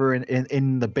Christmas whatever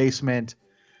in the basement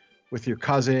with your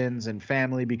cousins and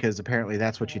family, because apparently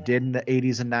that's what you did in the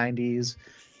 80s and 90s,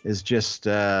 is just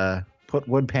put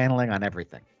wood paneling on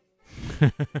everything.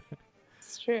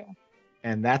 It's true.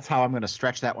 And that's how I'm going to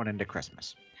stretch that one into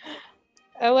Christmas.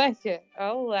 I like it.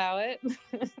 I'll allow it.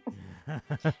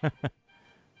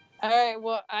 All right.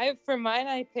 Well, for mine,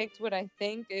 I picked what I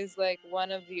think is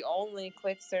one of the only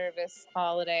quick service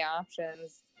holiday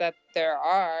options that there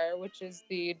are, which is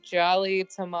the Jolly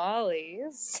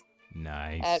Tamales.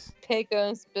 Nice. At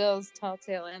Pecos Bill's Tall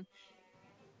Tale Inn.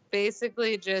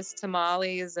 Basically just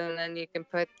tamales, and then you can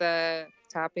put the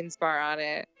toppings bar on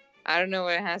it. I don't know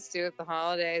what it has to do with the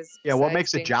holidays. Yeah, what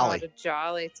makes it jolly? A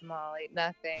jolly tamale.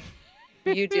 Nothing.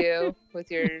 You do with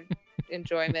your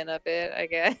enjoyment of it, I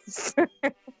guess.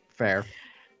 Fair.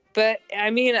 But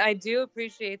I mean, I do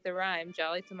appreciate the rhyme.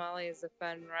 Jolly tamale is a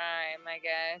fun rhyme, I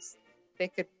guess. They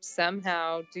could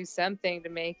somehow do something to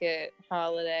make it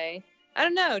holiday. I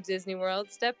don't know, Disney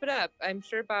World, step it up. I'm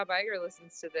sure Bob Iger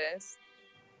listens to this.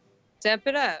 Step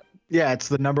it up. Yeah, it's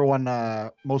the number one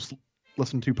most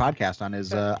listened to podcast on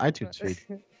his iTunes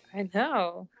feed. I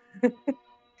know.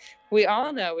 We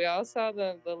all know. We all saw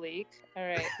the leak. All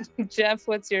right. Jeff,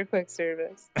 what's your quick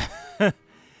service?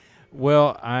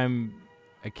 Well, I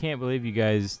can't believe you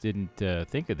guys didn't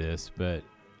think of this, but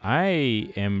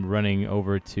I am running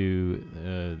over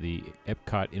to the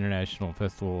Epcot International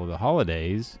Festival of the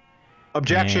Holidays.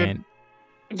 Objection.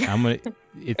 And I'm gonna.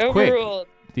 It's quick. Overruled.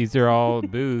 These are all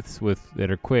booths that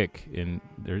are quick and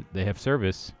they have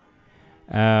service.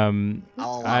 I'll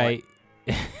allow it.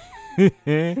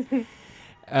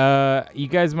 You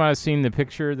guys might have seen the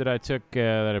picture that I took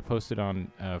that I posted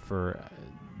on for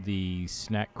the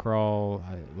snack crawl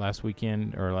last week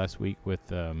with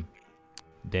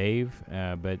Dave.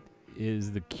 But it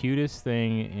is the cutest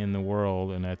thing in the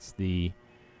world, and that's the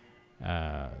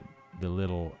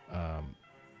little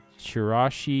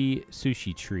Chirashi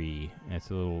sushi tree. And it's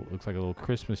looks like a little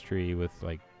Christmas tree with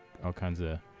like all kinds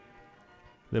of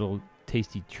little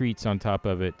tasty treats on top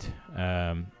of it.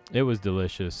 It was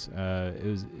delicious.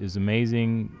 It was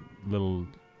amazing little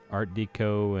art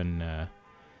deco, and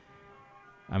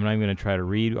I'm not even gonna try to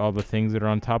read all the things that are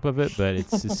on top of it, but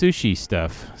it's sushi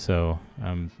stuff. So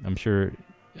I'm sure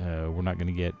we're not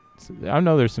gonna get. I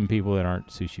know there's some people that aren't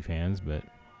sushi fans, but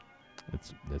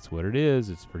that's what it is.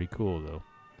 It's pretty cool though.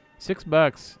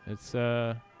 $6. It's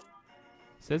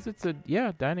says it's a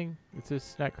dining. It's a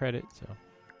snack credit. So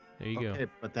there you go.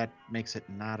 But that makes it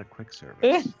not a quick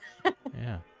service.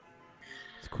 Yeah,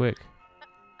 it's quick.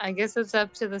 I guess it's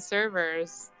up to the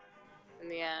servers in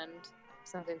the end. If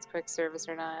something's quick service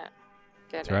or not.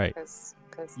 Get That's it? right.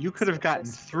 Cause You could have gotten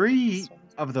 3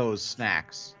 of those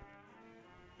snacks.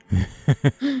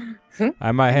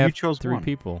 I might have You chose 3 one.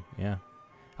 people. Yeah,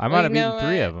 I might have eaten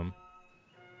 3 of them.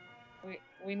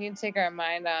 We need to take our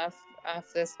mind off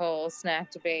this whole snack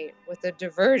debate with a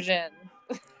diversion.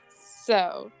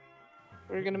 So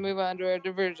we're gonna move on to our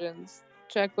diversions.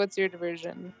 Chuck, what's your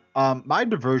diversion? My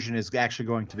diversion is actually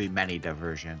going to be many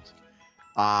diversions.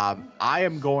 I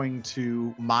am going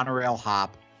to monorail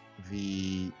hop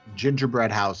the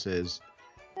gingerbread houses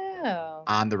Oh,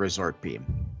 on the resort beam.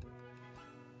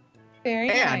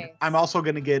 very And nice. I'm also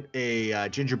going to get a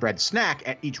gingerbread snack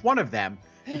at each one of them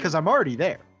because I'm already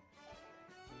there.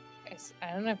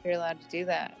 I don't know if you're allowed to do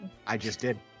that. I just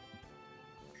did.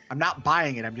 I'm not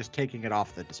buying it. I'm just taking it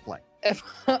off the display.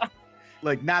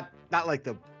 Like not like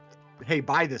the, hey,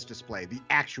 buy this display. The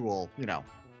actual,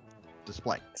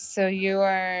 display. So you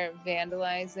are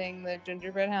vandalizing the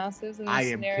gingerbread houses in this I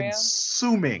am scenario?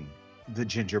 consuming the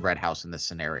gingerbread house in this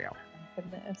scenario. Oh,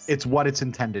 goodness. It's what it's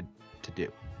intended to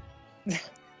do.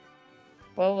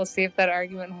 Well, we'll see if that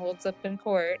argument holds up in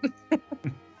court.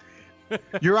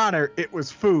 Your Honor, it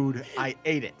was food. I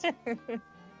ate it.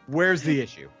 Where's the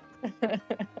issue?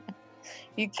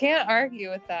 You can't argue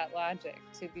with that logic,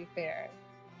 to be fair.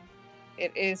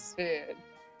 It is food.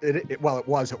 It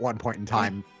was at one point in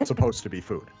time supposed to be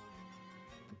food.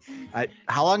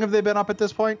 How long have they been up at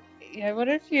this point? Yeah, I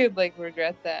wonder if you'd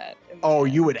regret that. in the Oh,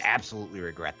 you end. would absolutely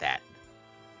regret that.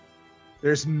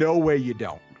 There's no way you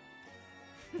don't.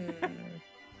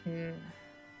 Hmm.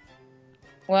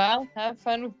 Well, have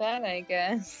fun with that, I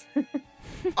guess.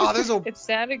 Oh, there's a It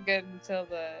sounded good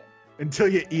until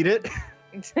you eat it.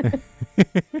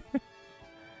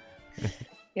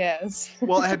 Yes.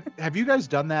 Well, have you guys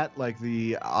done that? Like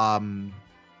the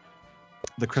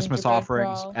Christmas Gingerbread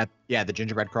offerings crawl? the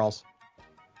gingerbread crawls.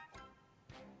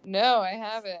 No, I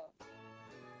haven't. I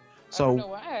So don't know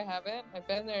why I haven't. I've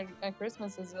been there at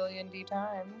Christmas a zillion D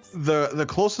times. the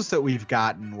closest that we've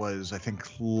gotten was I think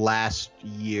last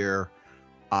year.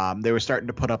 They were starting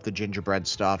to put up the gingerbread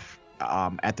stuff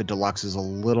at the deluxes a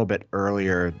little bit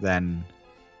earlier than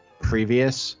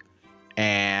previous,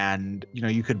 and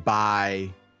you could buy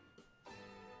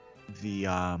the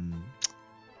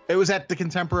it was at the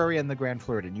Contemporary and the Grand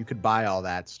Floridian. You could buy all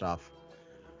that stuff,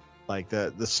 like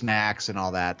the snacks and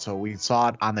all that. So we saw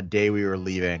it on the day we were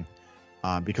leaving,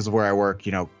 because of where I work.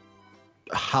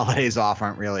 Holidays off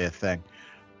aren't really a thing.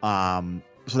 So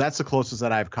that's the closest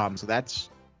that I've come. So that's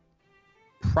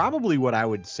probably what I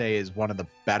would say is one of the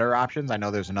better options. I know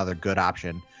there's another good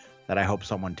option that I hope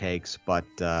someone takes, but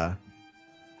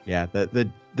yeah,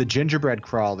 the gingerbread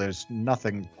crawl, there's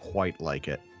nothing quite like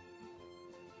it,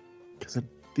 because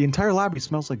the entire lobby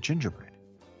smells like gingerbread.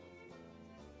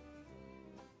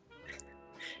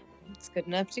 It's good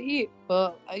enough to eat.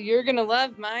 Well, you're gonna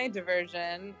love my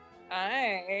diversion.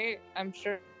 I'm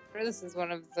sure this is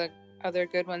one of the other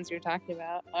good ones you're talking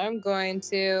about. I'm going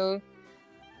to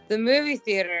the movie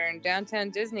theater in downtown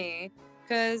Disney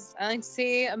because I like to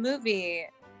see a movie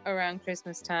around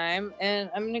Christmas time, and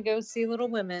I'm gonna go see Little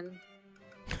Women.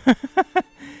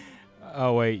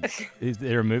 Oh wait, is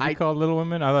there a movie called Little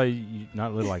Women? I thought you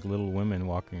not like Little Women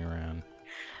walking around.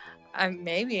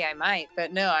 Maybe I might,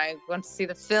 but no, I want to see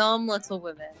the film Little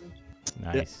Women.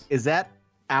 Nice. Is that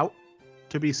out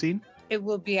to be seen? It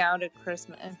will be out at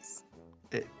Christmas.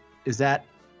 Is that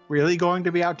really going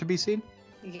to be out to be seen?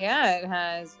 Yeah, it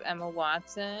has Emma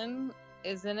Watson,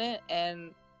 isn't it?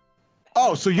 And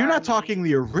Oh, so you're not Barbie. talking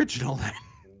the original then?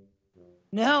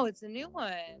 No, it's a new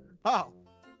one. Oh.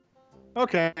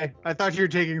 Okay. I thought you were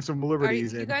taking some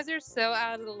liberties. You guys are so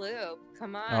out of the loop.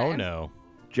 Come on. Oh no.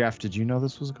 Jeff, did you know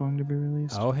this was going to be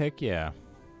released? Oh heck yeah.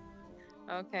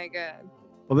 Okay, good.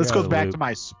 Well, this You're out goes of the back loop. to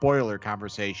my spoiler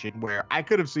conversation where I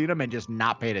could have seen them and just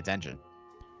not paid attention.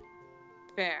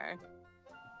 Fair.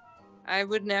 I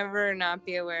would never not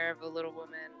be aware of a Little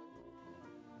Women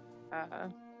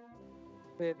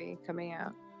movie coming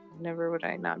out. Never would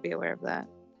I not be aware of that.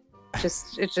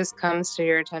 It just comes to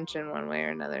your attention one way or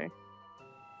another.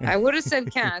 I would have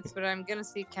said Cats, but I'm gonna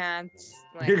see Cats.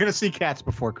 You're going to see Cats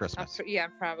before Christmas. Yeah,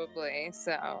 probably.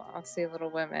 So I'll see Little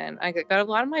Women. I got a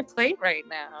lot on my plate right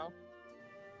now.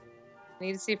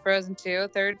 Need to see Frozen 2 a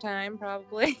third time,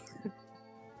 probably.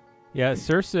 Yeah,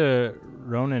 Saoirse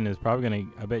Ronan is probably gonna.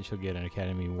 I bet she'll get an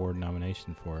Academy Award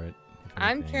nomination for it. if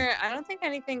I'm anything. curious. I don't think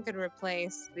anything could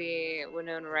replace the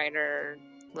Winona Ryder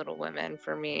Little Women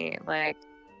for me. Like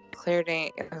Claire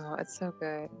Danes. Oh, it's so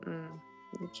good.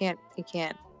 You can't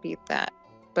beat that.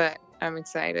 But I'm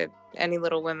excited. Any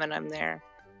Little Women, I'm there.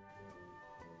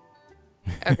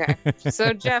 Okay.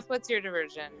 So Jeff, what's your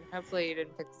diversion? Hopefully you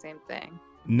didn't pick the same thing.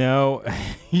 No,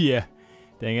 yeah.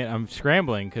 Dang it, I'm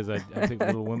scrambling because I took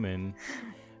Little Women.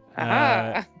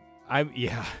 I'm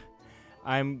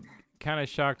kind of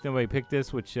shocked nobody picked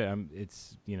this, which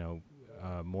it's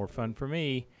more fun for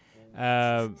me.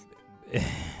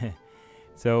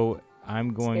 So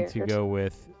I'm going to go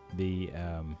with the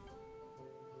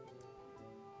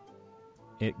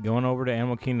going over to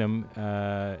Animal Kingdom,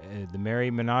 the Merry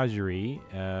Menagerie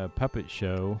puppet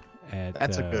show at.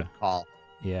 That's a good call.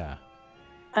 Yeah.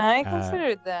 I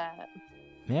considered that.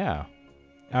 Yeah.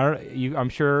 I'm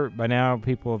sure by now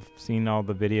people have seen all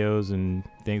the videos and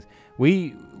things.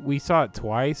 We saw it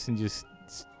twice and just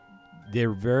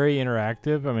they're very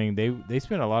interactive. I mean, they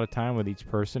spend a lot of time with each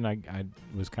person. I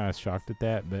was kind of shocked at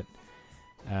that, but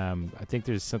I think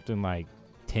there's something like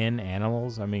 10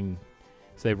 animals. I mean,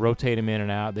 so they rotate them in and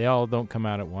out. They all don't come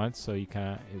out at once, so you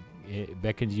kind of it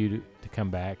beckons you to come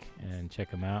back and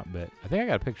check them out. But I think I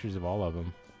got pictures of all of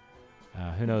them.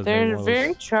 Who knows? They're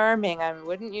very charming. I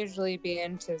wouldn't usually be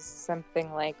into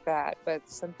something like that, but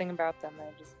something about them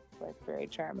are just like very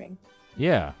charming.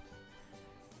 Yeah.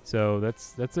 So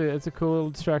that's a cool little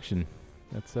distraction.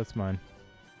 That's mine.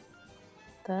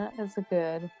 That is a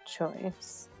good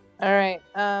choice. All right.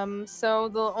 So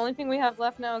the only thing we have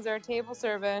left now is our table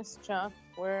service. Chuck,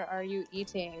 where are you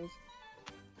eating?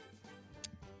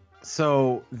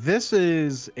 So this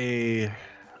is a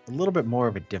little bit more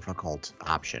of a difficult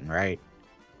option, right?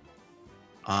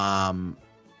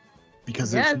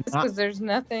 Because there's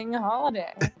nothing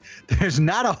holiday. there's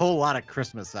not a whole lot of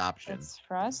Christmas options. It's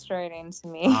frustrating to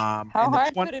me. How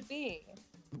hard could it be?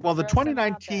 Well, the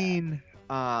 2019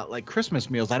 like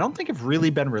Christmas meals, I don't think have really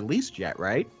been released yet,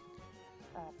 right?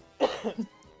 But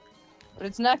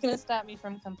it's not going to stop me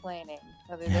from complaining.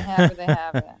 Whether they have or they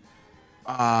haven't.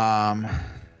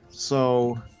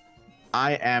 So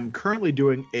I am currently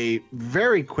doing a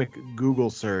very quick Google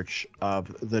search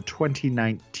of the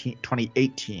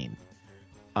 2018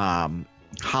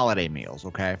 holiday meals,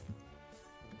 okay?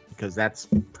 Because that's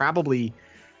probably,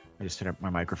 I just hit up my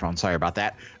microphone, sorry about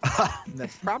that.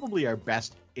 That's probably our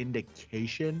best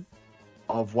indication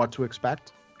of what to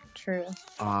expect. True.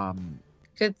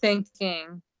 Good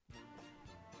thinking.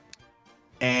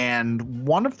 And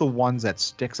one of the ones that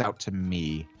sticks out to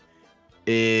me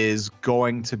is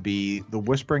going to be the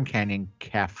Whispering Canyon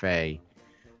Cafe.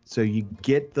 So you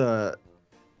get the,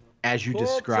 as you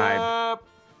described.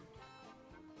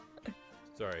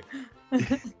 Sorry.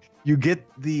 You get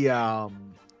the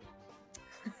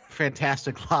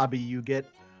fantastic lobby. You get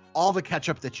all the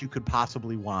ketchup that you could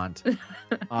possibly want.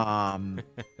 And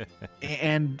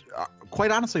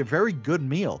quite honestly, a very good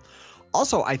meal.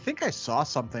 Also, I think I saw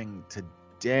something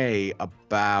today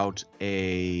about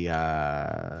a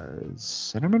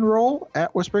cinnamon roll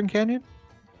at Whispering Canyon.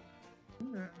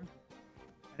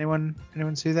 Anyone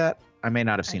see that? I may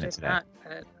not have seen it today. Not,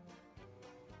 but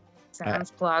sounds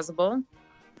plausible.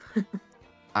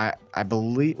 I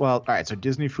believe. Well, all right. So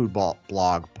Disney Food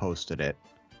Blog posted it,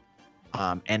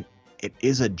 and it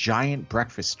is a giant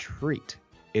breakfast treat.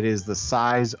 It is the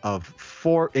size of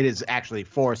four. It is actually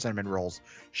 4 cinnamon rolls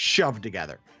shoved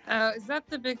together. Oh, is that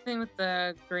the big thing with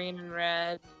the green and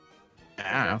red?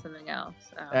 I don't know. Something else.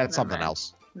 Oh, That's something mind.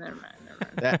 else. Never mind.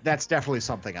 That's definitely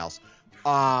something else.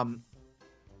 I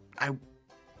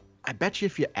bet you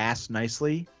if you ask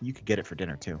nicely, you could get it for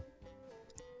dinner too.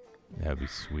 That'd be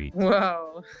sweet.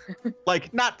 Whoa.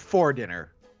 Like not for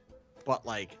dinner, but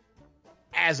like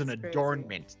as an That's crazy.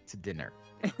 adornment to dinner.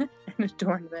 An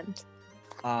adornment.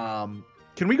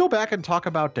 Can we go back and talk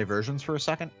about diversions for a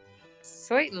second?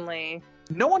 Certainly.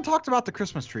 No one talked about the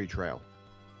Christmas tree trail.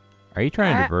 Are you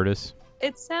trying to divert us?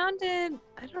 It sounded,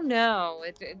 I don't know.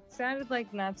 It sounded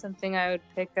like not something I would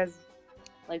pick as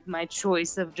like my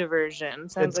choice of diversion.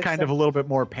 Sounds It's like kind of a little bit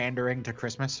more pandering to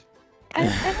Christmas.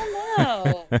 I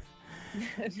don't know.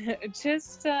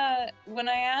 Just when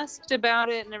I asked about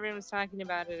it and everyone was talking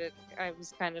about it, I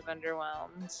was kind of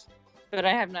underwhelmed. But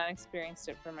I have not experienced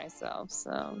it for myself,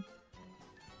 so.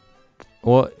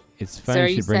 Well, it's So funny are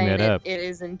you you should bring saying that up. it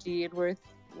is indeed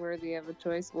worthy of a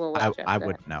choice? Well, I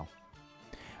wouldn't know.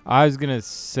 I was gonna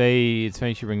say it's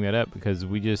funny you should bring that up because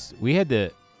we had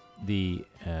the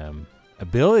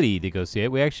ability to go see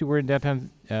it. We actually were in downtown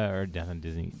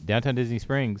Disney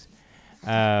Springs.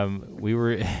 We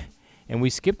were, and we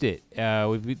skipped it.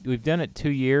 We've done it 2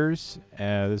 years.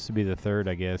 This would be the third,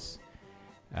 I guess.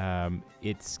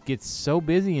 It gets so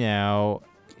busy now.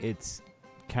 It's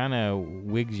kind of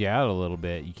wigs you out a little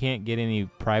bit. You can't get any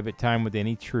private time with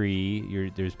any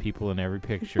tree. There's people in every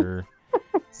picture.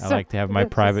 I like to have my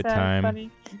private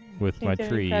time with my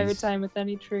trees. Private time with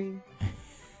any tree.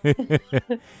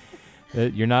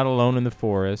 You're not alone in the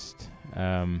forest.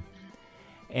 And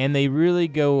they really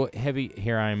go heavy.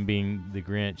 Here I am being the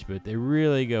Grinch, but they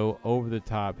really go over the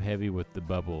top heavy with the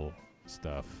bubble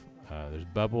stuff. There's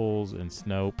bubbles and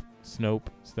Snope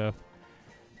stuff.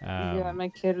 Yeah, my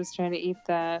kid was trying to eat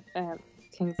that at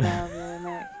King's Island the other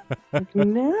night. Like,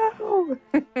 no!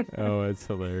 Oh, it's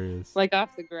hilarious. Like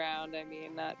off the ground, I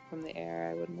mean, not from the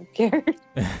air. I wouldn't have cared.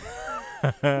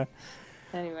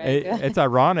 Anyway. It's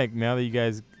ironic now that you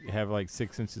guys have like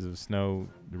 6 inches of snow,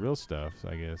 the real stuff,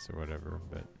 I guess, or whatever.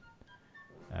 But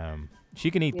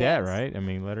she can eat that, right? I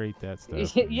mean, let her eat that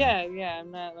stuff. Yeah.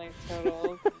 I'm not like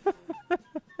total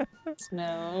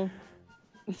snow.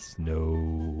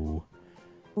 Snow.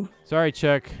 Sorry,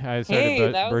 Chuck. I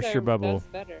decided to burst your bubble.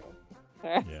 That was better.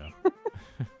 Sorry. Yeah.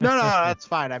 No, that's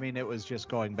fine. I mean, it was just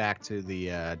going back to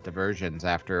the diversions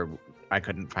after I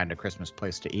couldn't find a Christmas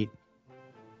place to eat.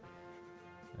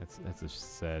 That's a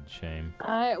sad shame.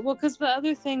 Well, because the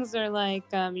other things are like,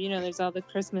 there's all the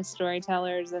Christmas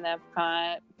storytellers in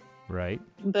Epcot. Right.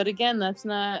 But again, that's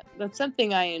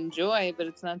something I enjoy, but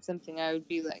it's not something I would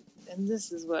be like, and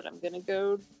this is what I'm going to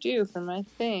go do for my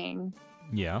thing.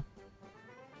 Yeah.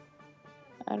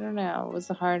 I don't know. It was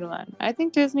a hard one. I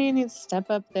think Disney needs to step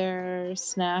up their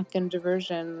snack and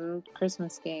diversion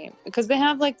Christmas game. Because they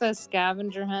have like the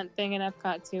scavenger hunt thing in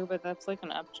Epcot too, but that's like an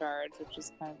upcharge, which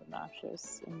is kind of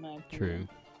obnoxious in my opinion. True.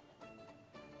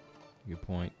 Good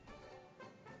point.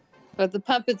 But the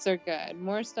puppets are good.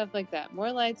 More stuff like that.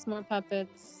 More lights, more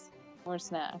puppets, more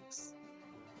snacks.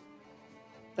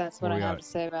 That's what I have to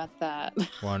say about that.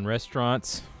 We're on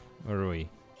restaurants. What are we?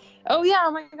 Oh yeah,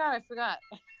 oh my god, I forgot.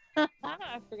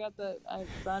 I forgot that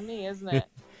it's on me, isn't it?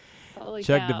 Holy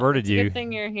Chuck cow. diverted you. Good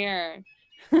thing you're here.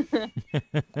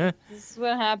 This is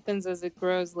what happens as it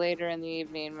grows later in the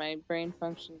evening. My brain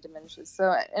function diminishes.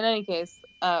 So in any case,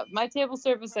 my table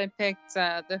service, I picked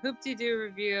the Hoop-Dee-Doo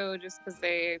review just because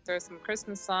they throw some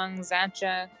Christmas songs at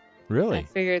you. Really? I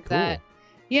figured that.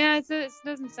 Yeah, it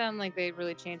doesn't sound like they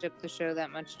really change up the show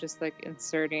that much, just like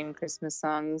inserting Christmas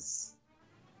songs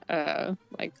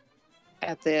like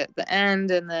at the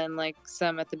end and then like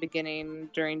some at the beginning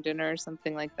during dinner or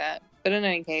something like that. But in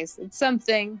any case, it's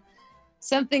something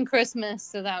Christmas,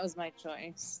 so that was my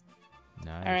choice.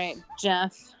 Nice. All right,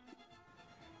 Jeff,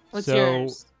 what's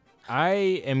yours? I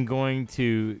am going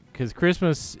to, because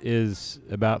Christmas is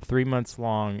about 3 months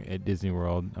long at Disney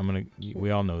World. We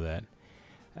all know that.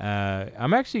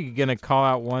 I'm actually gonna call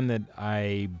out one that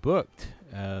I booked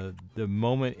the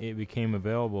moment it became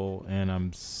available, and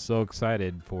I'm so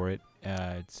excited for it.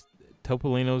 It's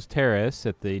Topolino's Terrace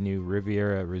at the new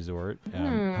Riviera Resort.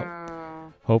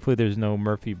 Hopefully there's no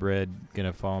Murphy bread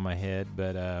gonna fall on my head,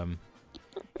 but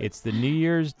it's the New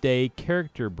Year's Day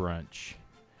character brunch.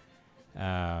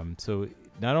 So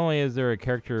not only is there a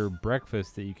character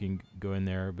breakfast that you can go in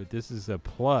there, but this is a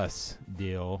plus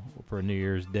deal for a New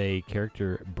Year's Day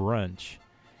character brunch.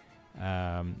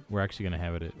 We're actually gonna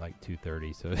have it at like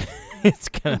 2:30, so it's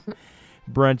kind of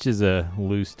brunch is a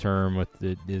loose term with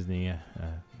the Disney.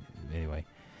 Anyway,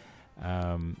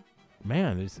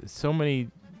 man, there's so many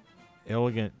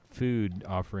elegant food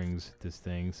offerings at this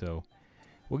thing, so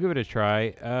we'll give it a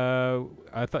try.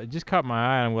 I thought it just caught my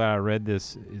eye. I'm glad I read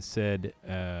this. It said,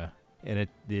 the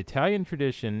Italian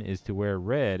tradition is to wear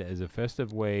red as a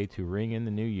festive way to ring in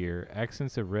the new year.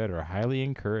 Accents of red are highly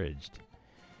encouraged.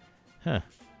 Huh.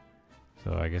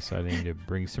 So I guess I need to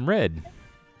bring some red.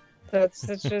 That's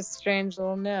such a strange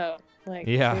little note. Like,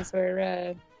 Yeah. please wear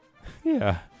red.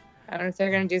 Yeah. I don't know if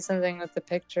they're gonna do something with the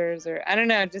pictures, or I don't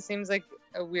know. It just seems like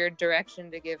a weird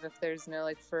direction to give if there's no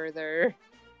like further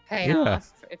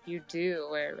payoff if you do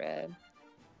wear red.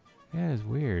 Yeah, it's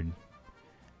weird.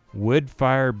 Wood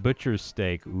fire butcher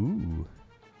steak. Ooh.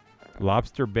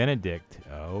 Lobster Benedict.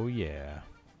 Oh yeah.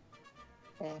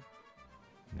 Yeah.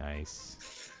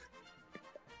 Nice.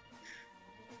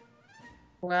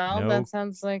 Well, No. that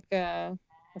sounds like a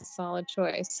solid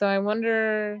choice. So I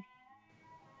wonder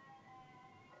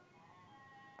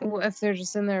if they're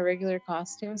just in their regular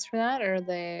costumes for that, or are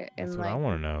they That's in what I like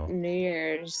want to know. New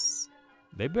Year's?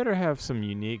 They better have some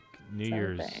unique New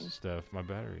Year's Something. stuff. My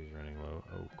battery's running low.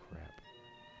 Oh crap.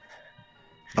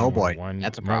 Oh boy, Might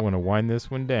that's a problem. want to wind this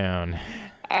one down.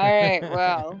 All right,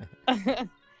 well,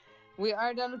 we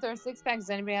are done with our six packs. Does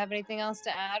anybody have anything else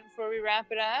to add before we wrap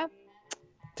it up?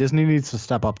 Disney needs to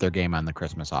step up their game on the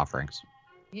Christmas offerings.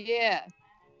 Yeah,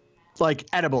 It's like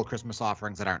edible Christmas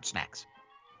offerings that aren't snacks.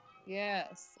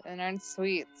 yes, and aren't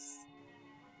sweets.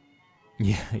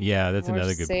 Yeah, that's More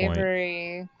another good point.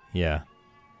 savory Yeah.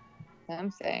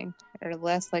 something, or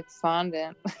less like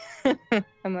fondant,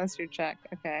 unless you're Chuck.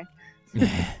 Okay.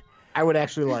 I would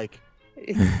actually like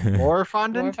more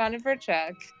fondant. More fondant for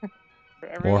Chuck. For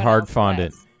More everyone hard else,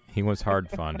 fondant. less. He wants hard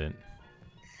fondant.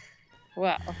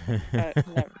 Well,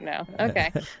 never know.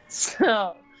 Okay.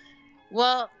 So,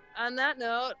 well, on that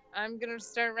note, I'm going to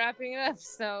start wrapping it up.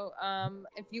 So,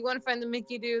 if you want to find the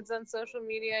Mickey Dudes on social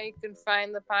media, you can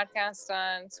find the podcast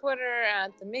on Twitter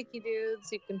at the Mickey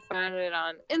Dudes. You can find it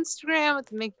on Instagram at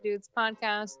the Mickey Dudes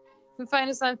Podcast. You can find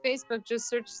us on Facebook. Just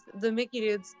search the Mickey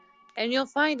Dudes and you'll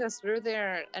find us. We're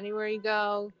there. Anywhere you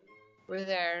go, we're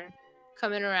there.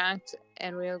 Come interact,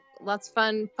 and we have lots of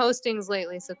fun postings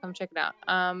lately, so come check it out.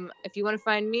 If you want to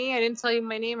find me, I didn't tell you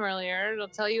my name earlier. I'll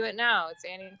tell you it now. It's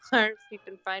Annie Clark. You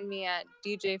can find me at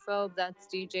DJ Phobe. That's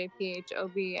DJ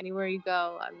PHOB. Anywhere you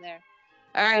go, I'm there.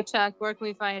 All right, Chuck, where can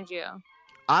we find you?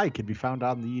 I could be found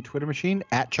on the Twitter machine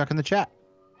at Chuck in the Chat.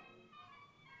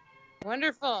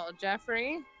 Wonderful.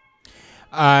 Jeffrey?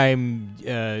 I'm.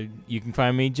 You can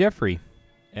find me, Jeffrey,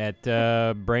 at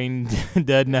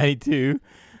BrainDud92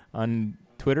 on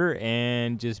Twitter,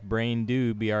 and just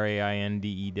BrainDew,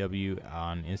 BrainDew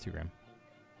on Instagram.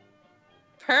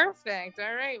 Perfect.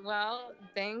 All right. Well,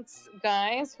 thanks,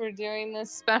 guys, for doing this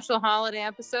special holiday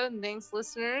episode, and thanks,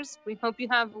 listeners. We hope you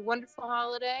have a wonderful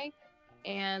holiday,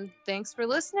 and thanks for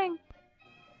listening.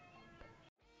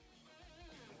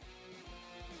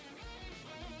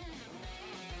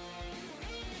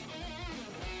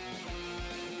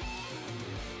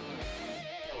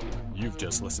 You've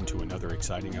just listened to another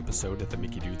exciting episode of the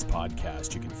Mickey Dudes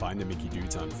Podcast. You can find the Mickey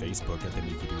Dudes on Facebook at the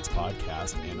Mickey Dudes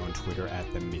Podcast and on Twitter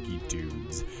at the Mickey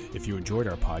Dudes. If you enjoyed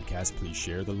our podcast, please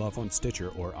share the love on Stitcher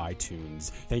or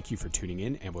iTunes. Thank you for tuning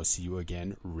in, and we'll see you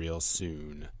again real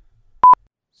soon.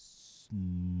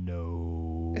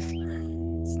 Snow.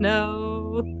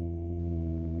 Snow.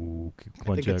 Come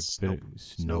on, think Chuck. it's Snope.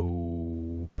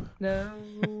 Snope. No.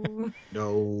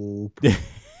 Nope.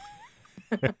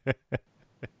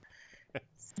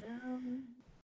 Snow.